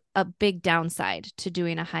like a big downside to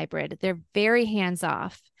doing a hybrid. They're very hands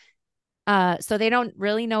off. So they don't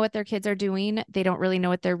really know what their kids are doing. They don't really know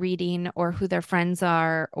what they're reading or who their friends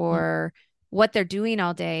are Mm. or what they're doing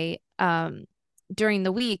all day. During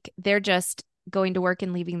the week, they're just going to work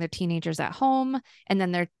and leaving their teenagers at home, and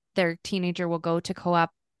then their teenager will go to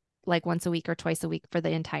co-op like once a week or twice a week for the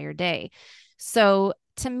entire day. So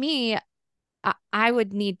to me, I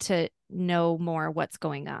would need to know more what's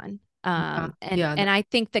going on. Yeah. And Yeah. and I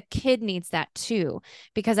think the kid needs that too,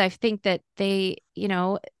 because I think that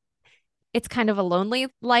it's kind of a lonely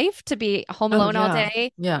life to be home Oh alone all yeah.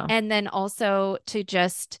 day. Yeah. And then also to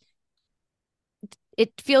just,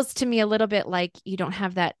 it feels to me a little bit like you don't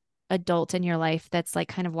have that adult in your life that's like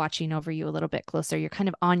kind of watching over you a little bit closer. You're kind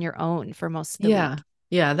of on your own for most of the Yeah. week.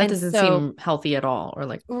 Yeah. That And doesn't so, seem healthy at all or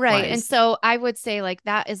like right. And wise. so I would say like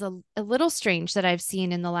that is a little strange that I've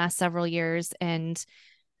seen in the last several years. And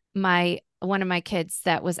one of my kids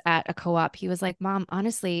that was at a co-op, he was like, Mom,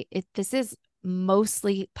 honestly, this is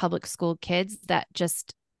mostly public school kids that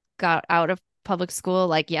just got out of public school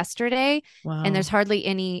like yesterday. And there's Wow. hardly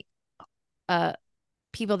any uh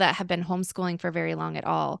people that have been homeschooling for very long at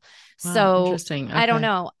all. Wow. So Interesting. I don't Okay.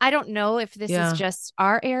 know. I don't know if this is Yeah. just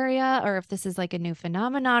our area or if this is like a new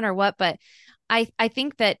phenomenon or what, but I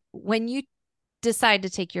think that when you decide to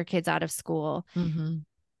take your kids out of school, Mm-hmm.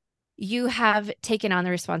 you have taken on the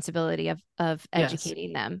responsibility of Yes.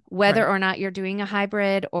 educating them, whether Right. or not you're doing a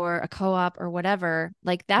hybrid or a co-op or whatever,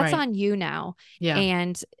 like that's Right. on you now. Yeah.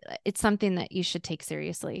 And it's something that you should take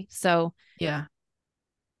seriously. So Yeah.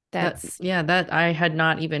 that's That I had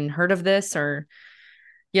not even heard of this, or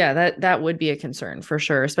yeah, that would be a concern for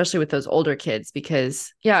sure, especially with those older kids,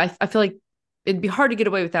 because yeah, I feel like it'd be hard to get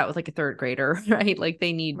away with that with like a third grader, right? Like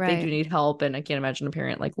they do right. need help, and I can't imagine a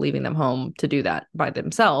parent like leaving them home to do that by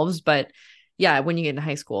themselves. But yeah, when you get into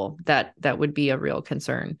high school, that would be a real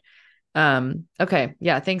concern. Okay.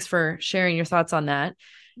 Yeah, thanks for sharing your thoughts on that.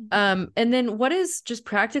 And then what is just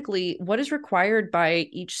practically what is required by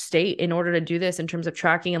each state in order to do this in terms of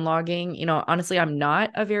tracking and logging? Honestly, I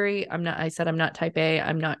said I'm not type A.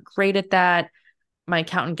 I'm not great at that. My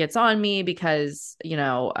accountant gets on me because,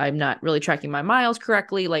 I'm not really tracking my miles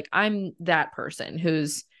correctly. Like I'm that person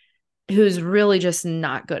who's really just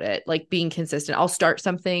not good at like being consistent. I'll start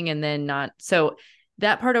something and then not. So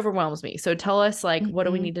that part overwhelms me. So tell us like what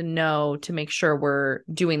do we Mhm. need to know to make sure we're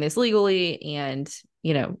doing this legally and,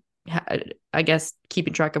 you know, I guess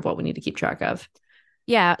keeping track of what we need to keep track of.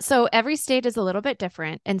 Yeah. So every state is a little bit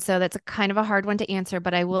different. And so that's a kind of a hard one to answer.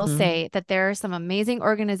 But I will Mm-hmm. say that there are some amazing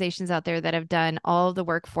organizations out there that have done all of the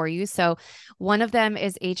work for you. So one of them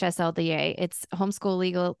is HSLDA, it's Homeschool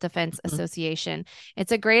Legal Defense Mm-hmm. Association.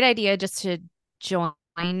 It's a great idea just to join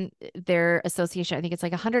their association. I think it's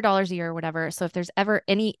like $100 a year or whatever. So if there's ever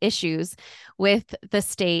any issues with the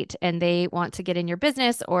state and they want to get in your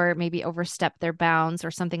business or maybe overstep their bounds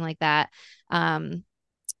or something like that,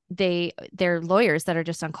 they're lawyers that are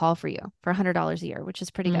just on call for you for $100 a year, which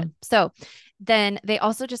is pretty good. So then they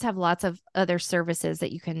also just have lots of other services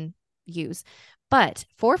that you can use. But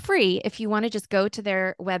for free, if you want to just go to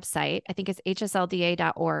their website, I think it's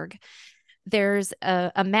hslda.org, there's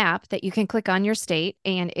a map that you can click on your state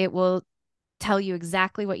and it will tell you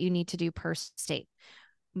exactly what you need to do per state.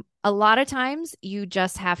 A lot of times you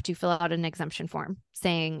just have to fill out an exemption form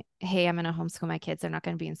saying, hey, I'm going to homeschool my kids. They're not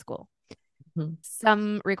going to be in school. Mm-hmm.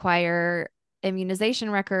 Some require immunization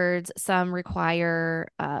records, some require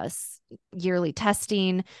yearly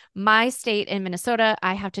testing. My state in Minnesota,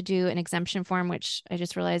 I have to do an exemption form, which I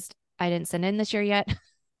just realized I didn't send in this year yet.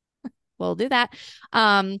 We'll do that.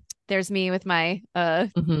 There's me with my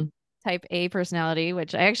Mm-hmm. type A personality,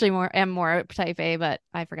 which I actually am more type A, but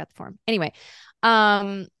I forgot the form. Anyway,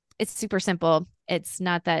 um, it's super simple. It's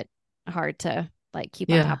not that hard to like keep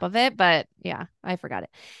on Yeah. top of it, but yeah, I forgot it.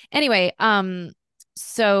 Anyway,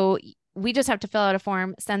 so we just have to fill out a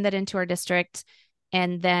form, send that into our district,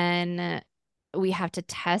 and then we have to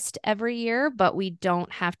test every year, but we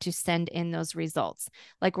don't have to send in those results.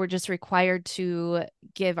 Like we're just required to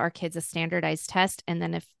give our kids a standardized test, and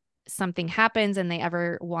then if something happens and they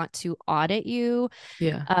ever want to audit you,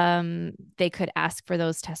 Yeah. they could ask for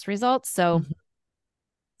those test results. So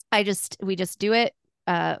Mm-hmm. we just do it.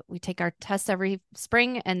 We take our tests every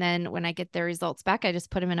spring, and then when I get their results back, I just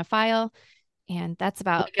put them in a file, and Like that's an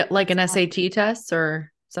about SAT test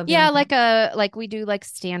or something yeah, like that. like we do like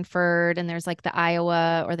Stanford, and there's like the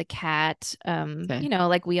Iowa or the CAT, Okay.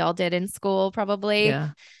 like we all did in school probably. Yeah.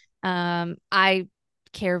 I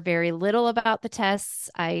care very little about the tests.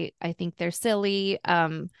 I think they're silly.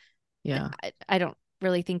 Yeah. I don't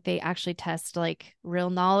really think they actually test like real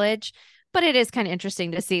knowledge, but it is kind of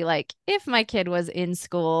interesting to see like if my kid was in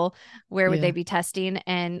school, where would they Yeah. be testing?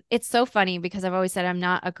 And it's so funny because I've always said I'm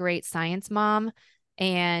not a great science mom,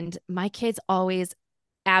 and my kids always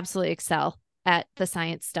absolutely excel at the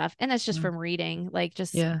science stuff. And that's just Mm. from reading, like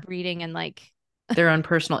just Yeah. reading and like Their own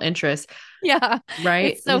personal interests, yeah,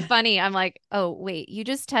 right? it's so Yeah. funny. I'm like, oh, wait, you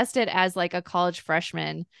just tested as like a college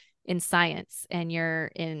freshman in science and you're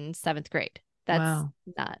in seventh grade. That's Wow.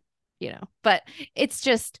 not, but it's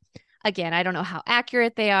just, again, I don't know how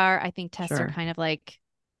accurate they are. I think tests are Sure. kind of like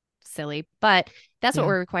silly, but that's what Yeah.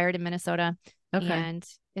 we're required in Minnesota. Okay. And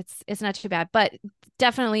it's not too bad, but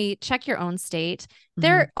definitely check your own state. Mm-hmm.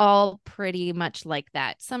 They're all pretty much like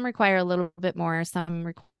that. Some require a little bit more, some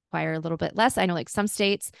require a little bit less. I know like some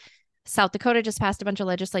states, South Dakota just passed a bunch of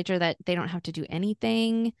legislature that they don't have to do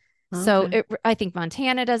anything. So Okay. I think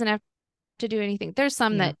Montana doesn't have to do anything. There's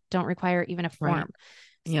some Yeah. that don't require even a Right. form.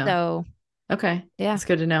 Yeah. So Okay. yeah, That's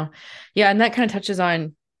good to know. Yeah. And that kind of touches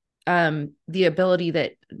on the ability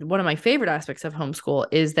that one of my favorite aspects of homeschool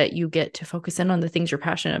is that you get to focus in on the things you're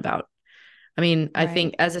passionate about. I mean, I right.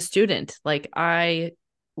 think as a student, like I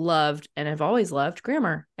loved and have always loved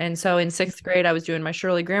grammar. And so in sixth grade, I was doing my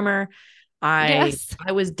Shirley grammar. I Yes.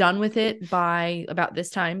 I was done with it by about this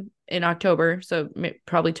time in October. So it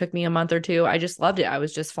probably took me a month or two. I just loved it. I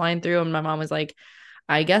was just flying through and my mom was like,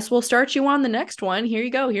 I guess we'll start you on the next one. Here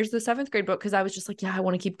you go. Here's the seventh grade book. Cause I was just like, yeah, I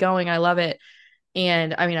want to keep going. I love it.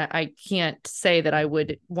 And I mean, I can't say that I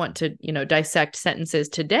would want to, dissect sentences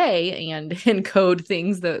today and encode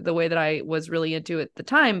things the way that I was really into at the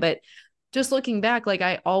time. But just looking back, like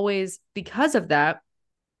I always, because of that,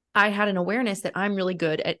 I had an awareness that I'm really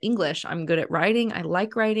good at English. I'm good at writing. I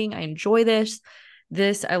like writing. I enjoy this.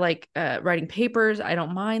 I like writing papers. I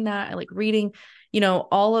don't mind that. I like reading.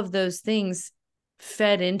 All of those things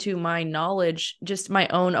fed into my knowledge, just my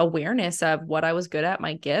own awareness of what I was good at,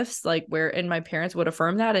 my gifts, like and my parents would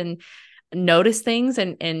affirm that and notice things.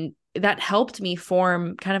 And that helped me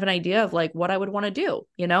form kind of an idea of like what I would want to do,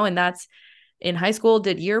 and that's in high school,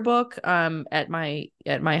 did yearbook at my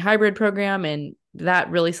hybrid program. And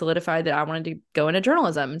that really solidified that I wanted to go into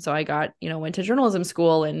journalism. So I went to journalism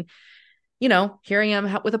school, and here I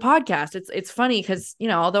am with a podcast. It's funny because,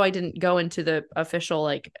 although I didn't go into the official,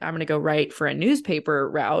 like, I'm going to go write for a newspaper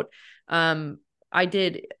route, I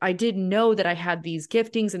did know that I had these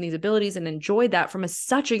giftings and these abilities and enjoyed that from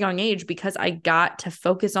such a young age because I got to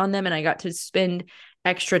focus on them and I got to spend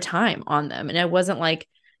extra time on them. And it wasn't like,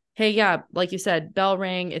 hey, yeah, like you said, bell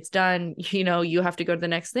rang, it's done, you have to go to the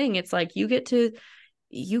next thing. It's like you can,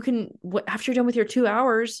 after you're done with your 2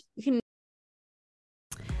 hours, you can.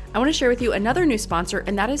 I want to share with you another new sponsor,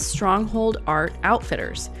 and that is Stronghold Art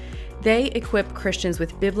Outfitters. They equip Christians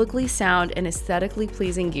with biblically sound and aesthetically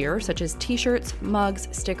pleasing gear, such as t-shirts, mugs,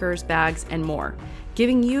 stickers, bags, and more,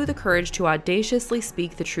 giving you the courage to audaciously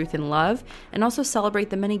speak the truth in love and also celebrate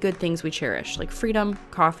the many good things we cherish, like freedom,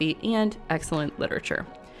 coffee, and excellent literature.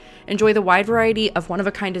 Enjoy the wide variety of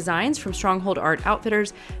one-of-a-kind designs from Stronghold Art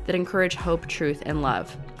Outfitters that encourage hope, truth, and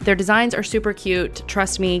love. Their designs are super cute.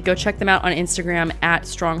 Trust me, go check them out on Instagram at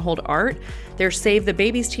Stronghold Art. Their Save the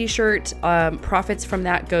Babies t-shirt, profits from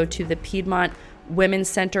that go to the Piedmont Women's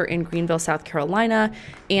Center in Greenville, South Carolina.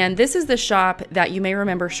 And this is the shop that you may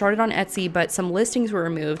remember started on Etsy, but some listings were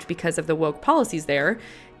removed because of the woke policies there.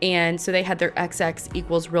 And so they had their XX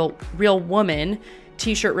equals real woman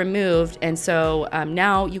t-shirt removed. And so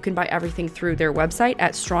now you can buy everything through their website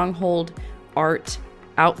at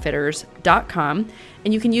strongholdartoutfitters.com.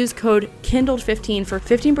 And you can use code Kindled15 for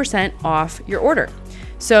 15% off your order.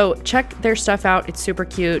 So check their stuff out. It's super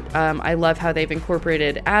cute. I love how they've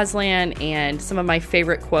incorporated Aslan and some of my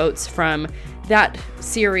favorite quotes from that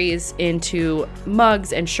series into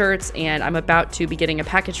mugs and shirts, and I'm about to be getting a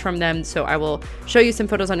package from them, so I will show you some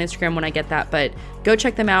photos on Instagram when I get that, but go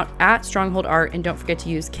check them out at Stronghold Art, and don't forget to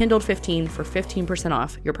use Kindled15 for 15%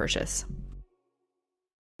 off your purchase.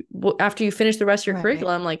 After you finish the rest of your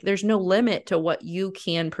curriculum, like there's no limit to what you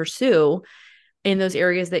can pursue in those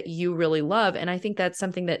areas that you really love, and I think that's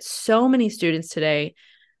something that so many students today,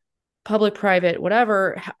 public, private,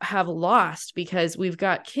 whatever, have lost because we've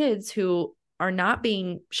got kids who are not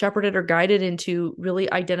being shepherded or guided into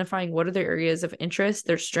really identifying what are their areas of interest,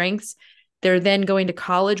 their strengths. They're then going to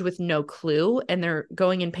college with no clue, and they're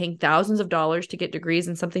going and paying thousands of dollars to get degrees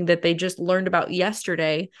in something that they just learned about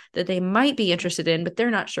yesterday that they might be interested in, but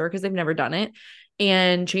they're not sure because they've never done it.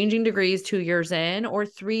 And changing degrees 2 years in or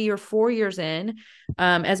 3 or 4 years in,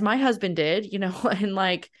 as my husband did, and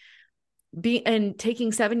like and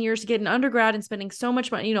taking 7 years to get an undergrad and spending so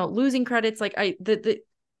much money, losing credits. Like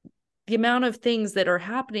the amount of things that are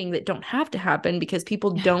happening that don't have to happen because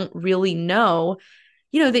people don't really know,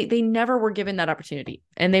 they never were given that opportunity,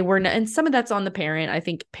 and they were not, and some of that's on the parent. I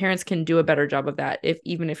think parents can do a better job of that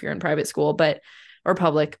even if you're in private school, or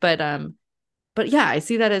public, but yeah, I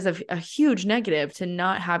see that as a huge negative to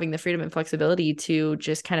not having the freedom and flexibility to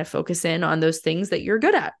just kind of focus in on those things that you're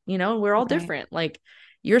good at. We're all different. Like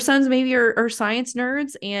your sons maybe are science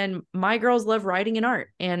nerds, and my girls love writing and art.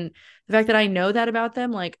 And the fact that I know that about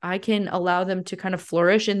them, like I can allow them to kind of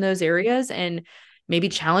flourish in those areas and maybe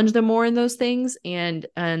challenge them more in those things. And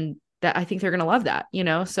that I think they're going to love that,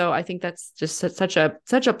 So I think that's just such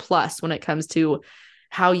a plus when it comes to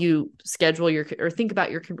how you schedule or think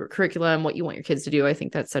about your curriculum, what you want your kids to do. I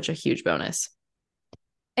think that's such a huge bonus.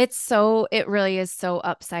 It really is so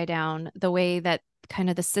upside down the way that kind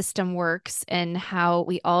of the system works and how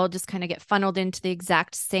we all just kind of get funneled into the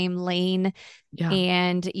exact same lane. Yeah.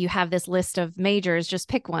 And you have this list of majors, just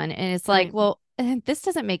pick one. And it's like, well, this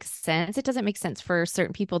doesn't make sense. It doesn't make sense for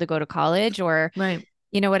certain people to go to college or,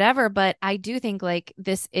 whatever. But I do think like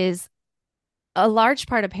this is a large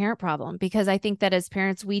part of parent problem, because I think that as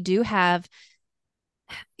parents, we do have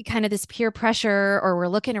kind of this peer pressure, or we're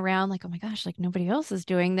looking around like, oh my gosh, like nobody else is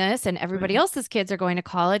doing this and everybody else's kids are going to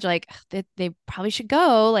college. Like they probably should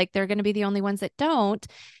go, like they're going to be the only ones that don't.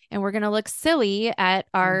 And we're going to look silly at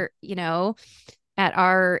our, at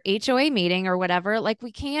our HOA meeting or whatever. Like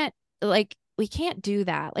we can't, like we can't do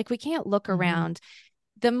that. Like we can't look Mm-hmm. around.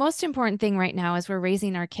 The most important thing right now as we're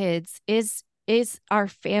raising our kids is our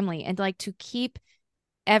family, and like to keep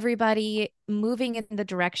everybody moving in the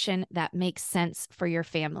direction that makes sense for your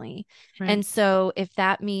family. Right. And so if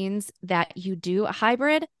that means that you do a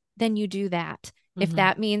hybrid, then you do that. If Mm-hmm.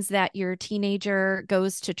 that means that your teenager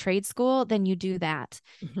goes to trade school, then you do that.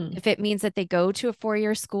 Mm-hmm. If it means that they go to a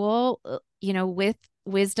 4-year school, with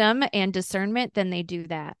wisdom and discernment, then they do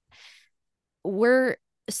that. We're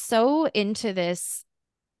so into this.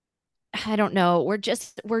 I don't know. We're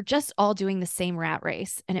just all doing the same rat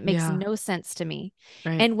race, and it makes Yeah. no sense to me.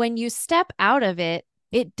 Right. And when you step out of it,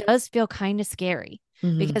 it does feel kind of scary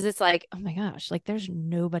Mm-hmm. because it's like, oh my gosh, like there's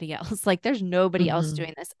nobody else. Like there's nobody else Mm-hmm.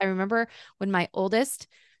 doing this. I remember when my oldest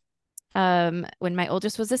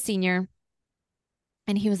was a senior,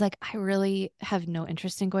 and he was like, I really have no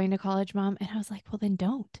interest in going to college, mom. And I was like, well, then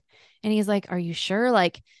don't. And he's like, are you sure?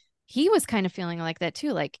 Like he was kind of feeling like that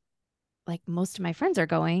too. Like most of my friends are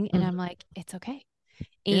going. And I'm Mm-hmm. like, it's okay.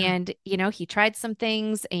 Yeah. And, he tried some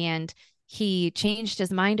things and he changed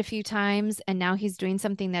his mind a few times. And now he's doing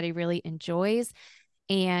something that he really enjoys.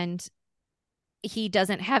 And he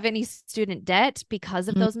doesn't have any student debt because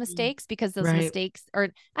of those Mm-hmm. mistakes, because those Right. mistakes, or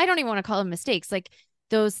I don't even want to call them mistakes, like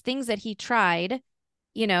those things that he tried,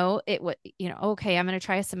 it would, okay, I'm going to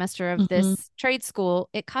try a semester of Mm-hmm. this trade school.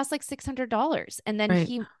 It cost like $600. And then Right.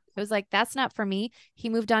 he was like, that's not for me. He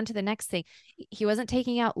moved on to the next thing. He wasn't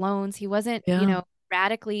taking out loans. He wasn't, Yeah.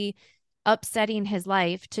 radically upsetting his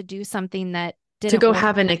life to do something that To didn't go work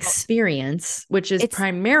have an out. experience, which is It's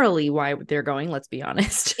primarily why they're going, let's be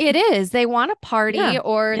honest. It is. They want to party, Yeah.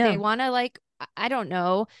 or Yeah. they want to, like, I don't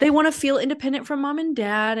know. They want to feel independent from mom and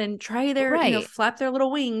dad and try their, Right. flap their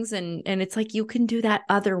little wings, and it's like you can do that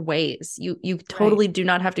other ways. You Right. totally do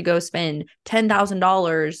not have to go spend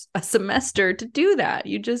 $10,000 a semester to do that.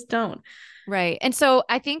 You just don't. Right. And so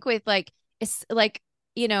I think with like it's like,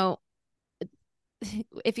 you know,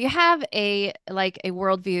 if you have a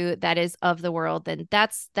worldview that is of the world, then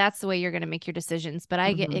that's the way you're going to make your decisions. But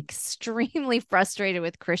I get Mm-hmm. extremely frustrated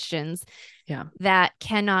with Christians Yeah. that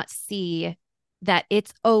cannot see that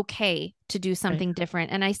it's okay to do Right. something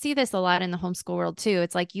different. And I see this a lot in the homeschool world too.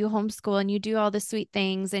 It's like you homeschool and you do all the sweet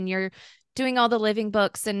things and you're doing all the living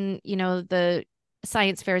books and, the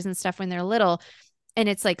science fairs and stuff when they're little. And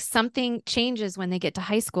it's like something changes when they get to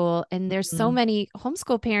high school. And there's so Mm-hmm. many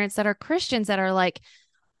homeschool parents that are Christians that are like,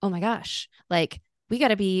 oh my gosh, like we got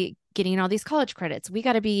to be getting all these college credits. We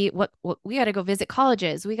got to be what we got to go visit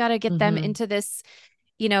colleges. We got to get them Mm-hmm. into this,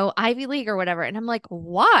 Ivy League or whatever. And I'm like,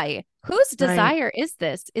 why? Whose Right. desire is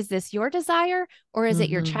this? Is this your desire, or is it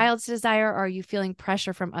your Mm-hmm. child's desire? Or are you feeling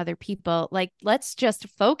pressure from other people? Like, let's just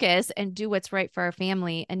focus and do what's right for our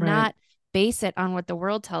family and Right. not base it on what the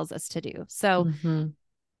world tells us to do. So Mm-hmm.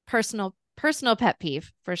 personal pet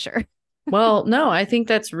peeve for sure. Well, no, I think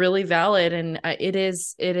that's really valid. And it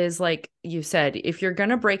is like you said, if you're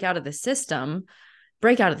going to break out of the system,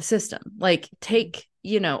 break out of the system. Like take,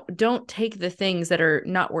 don't take the things that are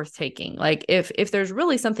not worth taking. Like if there's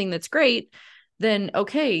really something that's great, then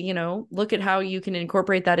okay, look at how you can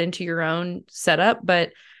incorporate that into your own setup.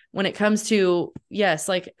 But when it comes to, yes,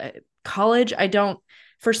 like college, I don't,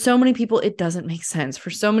 for so many people, it doesn't make sense.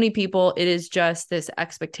 For so many people, it is just this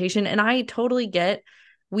expectation. And I totally get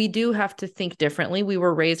we do have to think differently.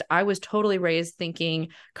 I was totally raised thinking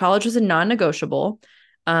college was a non-negotiable.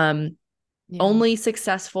 Yeah. Only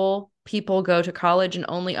successful people go to college and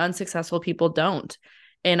only unsuccessful people don't.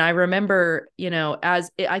 And I remember,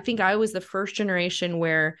 I think I was the first generation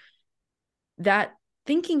where that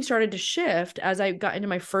thinking started to shift as I got into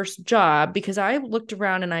my first job, because I looked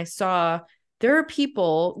around and I saw there are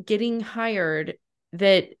people getting hired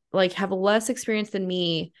that like have less experience than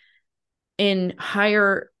me in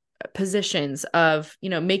higher positions of,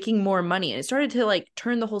 making more money. And it started to like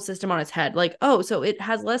turn the whole system on its head. Like, oh, so it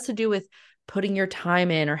has less to do with putting your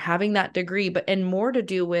time in or having that degree, but and more to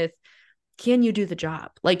do with, can you do the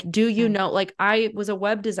job? Like, do you Right. know, like I was a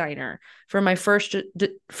web designer for my first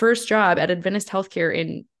job at Adventist Healthcare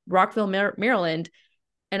in Rockville, Maryland,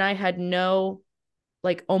 and I had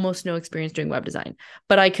almost no experience doing web design,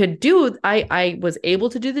 but I was able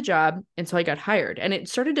to do the job. And so I got hired, and it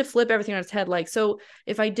started to flip everything on its head. Like, so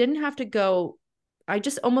if I didn't have to go, I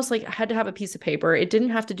just almost like had to have a piece of paper. It didn't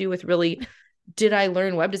have to do with really, did I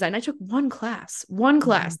learn web design? I took one class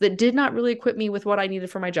Mhm. that did not really equip me with what I needed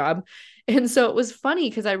for my job. And so it was funny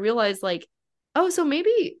because I realized like, oh, so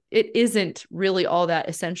maybe it isn't really all that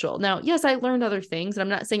essential. Now, yes, I learned other things, and I'm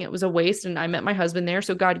not saying it was a waste, and I met my husband there,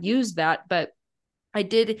 so God used that, but it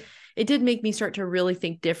did make me start to really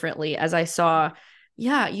think differently as I saw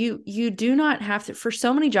Yeah, you do not have to, for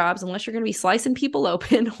so many jobs, unless you're going to be slicing people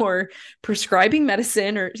open or prescribing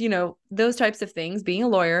medicine or, those types of things, being a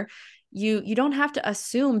lawyer, you don't have to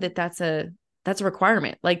assume that that's a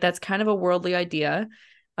requirement. Like that's kind of a worldly idea.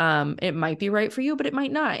 It might be right for you, but it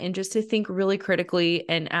might not. And just to think really critically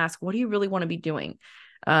and ask, what do you really want to be doing?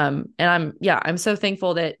 And I'm so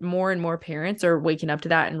thankful that more and more parents are waking up to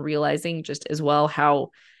that and realizing just as well how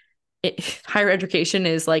higher education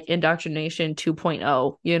is like indoctrination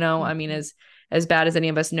 2.0, I mean, Mhm. as bad as any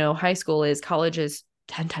of us know high school is, college is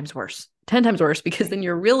 10 times worse. 10 times worse, because Right. then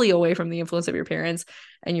you're really away from the influence of your parents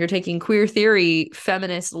and you're taking queer theory,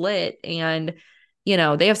 feminist lit, and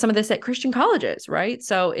they have some of this at Christian colleges, right?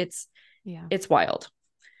 So Yeah. it's wild.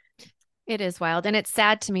 It is wild. And it's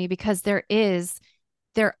sad to me because there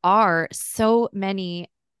are so many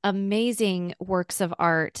amazing works of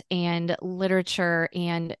art and literature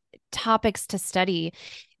and topics to study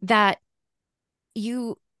that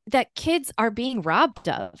you that kids are being robbed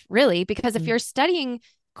of, really, because if Mm, you're studying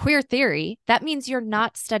queer theory, that means you're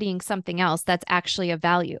not studying something else that's actually of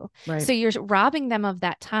value. right. So you're robbing them of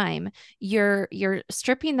that time. You're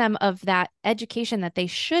stripping them of that education that they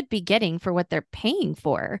should be getting for what they're paying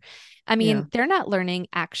for. I Yeah. mean, they're not learning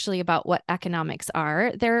actually about what economics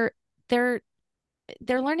are. They're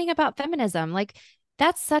they're learning about feminism. Like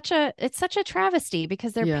it's such a travesty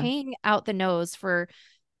because they're Yeah. paying out the nose for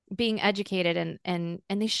being educated and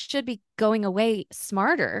they should be going away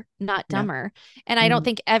smarter, not Yeah. dumber. And I don't Mhm.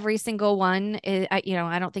 think every single one is, I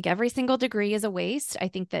don't think every single degree is a waste. I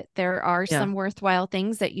think that there are Yeah. some worthwhile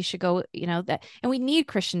things that you should go, that, and we need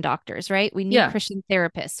Christian doctors, right? We need Yeah. Christian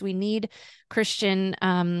therapists. We need Christian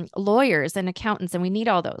lawyers and accountants, and we need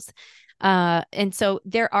all those. And so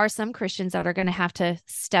there are some Christians that are going to have to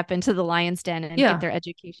step into the lion's den and get Yeah. their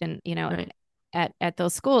education, Right. at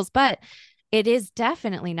those schools. But it is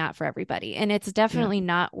definitely not for everybody. And it's Yeah. definitely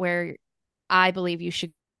not where I believe you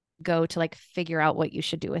should go to like figure out what you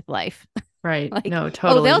should do with life. Right. Like, No, oh, they'll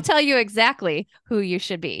totally. tell you exactly who you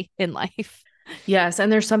should be in life. Yes,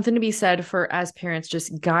 and there's something to be said for, as parents,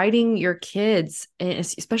 just guiding your kids, and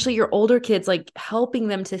especially your older kids, like helping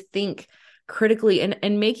them to think critically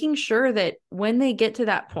and making sure that when they get to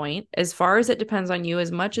that point, as far as it depends on you,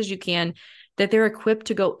 as much as you can, that they're equipped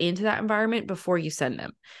to go into that environment before you send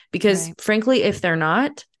them. Because Right. frankly, if they're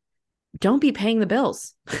not, don't be paying the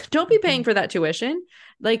bills. Don't be paying Mhm. for that tuition.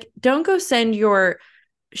 Like, don't go send your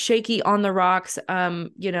shaky on the rocks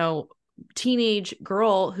teenage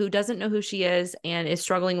girl who doesn't know who she is and is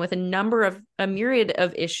struggling with a myriad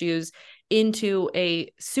of issues into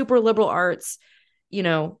a super liberal arts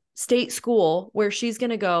state school where she's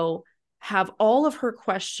going to go have all of her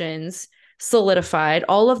questions solidified,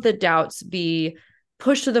 all of the doubts be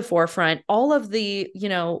pushed to the forefront, all of the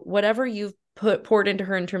whatever you've poured into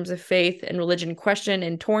her in terms of faith and religion questioned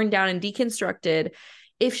and torn down and deconstructed.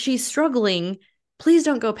 If she's struggling, please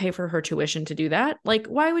don't go pay for her tuition to do that. Like,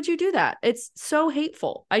 why would you do that? It's so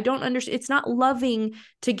hateful. I don't understand. It's not loving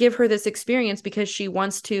to give her this experience because she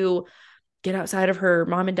wants to get outside of her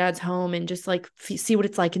mom and dad's home and just like see what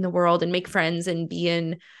it's like in the world and make friends and be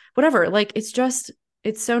in whatever. Like,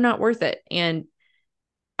 it's so not worth it. And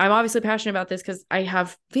I'm obviously passionate about this because I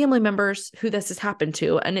have family members who this has happened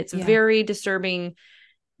to, and it's Yeah. very disturbing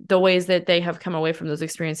the ways that they have come away from those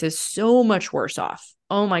experiences so much worse off.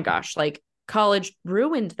 Oh my gosh, like college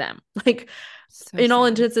ruined them. Like, So in all sad.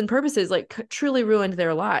 intents and purposes, like truly ruined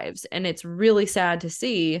their lives. And it's really sad to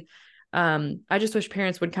see. I just wish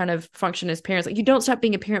parents would kind of function as parents. Like, you don't stop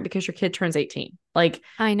being a parent because your kid turns 18. Like,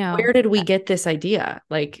 I where know. did we get this idea?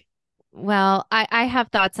 Like, Well, I have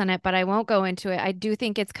thoughts on it, but I won't go into it. I do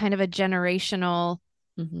think it's kind of a generational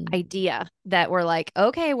mhm, idea that we're like,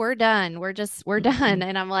 okay, we're done. We're done. mhm.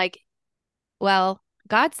 And I'm like, well,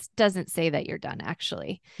 God doesn't say that you're done,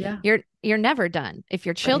 actually. Yeah, You're never done. If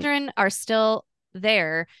your right, children are still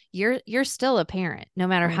there, you're still a parent, no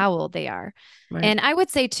matter right, how old they are. right. And I would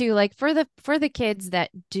say too, like for the kids that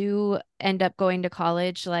do end up going to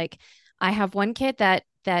college, like I have one kid that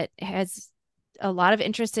has a lot of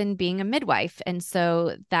interest in being a midwife. And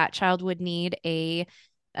so that child would need a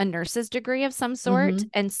nurse's degree of some sort. Mm-hmm.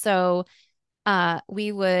 And so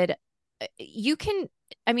we would you can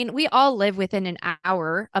I mean, we all live within an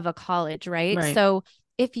hour of a college, right? Right. So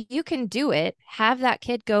if you can do it, have that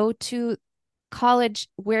kid go to college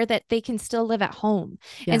where that they can still live at home.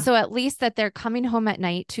 And Yeah. so at least that they're coming home at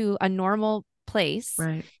night to a normal place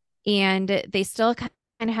Right. and they still kind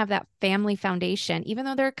of have that family foundation, even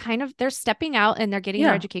though they're stepping out and they're getting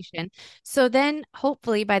their Yeah. education. So then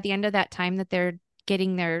hopefully by the end of that time that they're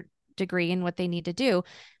getting their degree and what they need to do,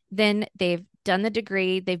 then they've done the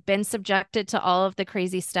degree, they've been subjected to all of the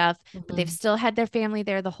crazy stuff, but they've still had their family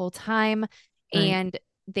there the whole time, and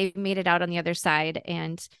they've made it out on the other side.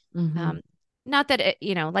 And not that it,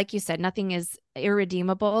 like you said, nothing is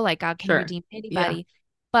irredeemable, like God can redeem anybody,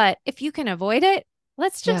 but if you can avoid it,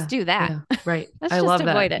 let's just do that. Right. Let's I just love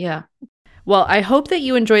avoid that. it. Yeah. Well, I hope that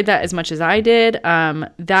you enjoyed that as much as I did.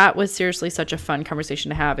 That was seriously such a fun conversation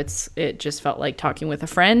to have. It just felt like talking with a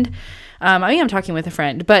friend. I am talking with a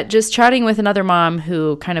friend, but just chatting with another mom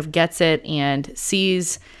who kind of gets it and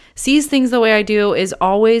sees things the way I do is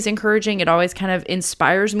always encouraging. It always kind of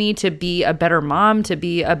inspires me to be a better mom, to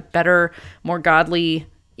be a better, more godly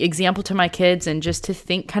example to my kids, and just to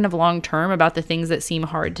think kind of long term about the things that seem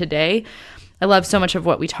hard today. I love so much of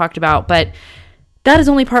what we talked about, but that is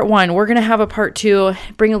only part one. We're going to have a part two,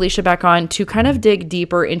 bring Alicia back on to kind of dig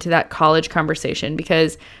deeper into that college conversation,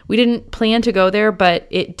 because we didn't plan to go there, but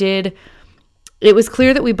it was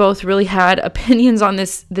clear that we both really had opinions on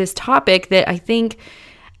this topic that I think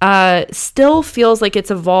still feels like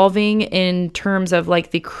it's evolving in terms of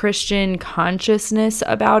like the Christian consciousness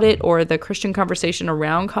about it, or the Christian conversation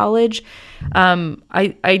around college.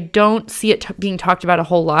 I don't see it being talked about a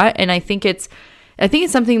whole lot. And I think it's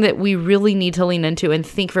something that we really need to lean into and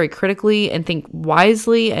think very critically and think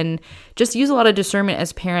wisely, and just use a lot of discernment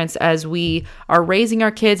as parents as we are raising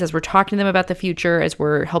our kids, as we're talking to them about the future, as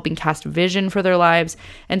we're helping cast vision for their lives.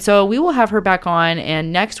 And so we will have her back on,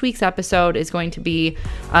 and next week's episode is going to be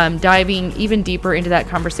diving even deeper into that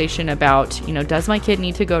conversation about, does my kid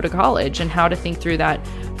need to go to college, and how to think through that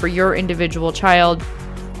for your individual child.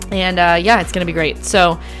 And it's going to be great.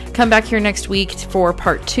 So come back here next week for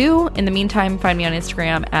part two. In the meantime, find me on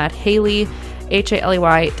Instagram at Haley,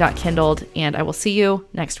 HALEY.kindled, and I will see you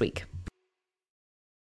next week.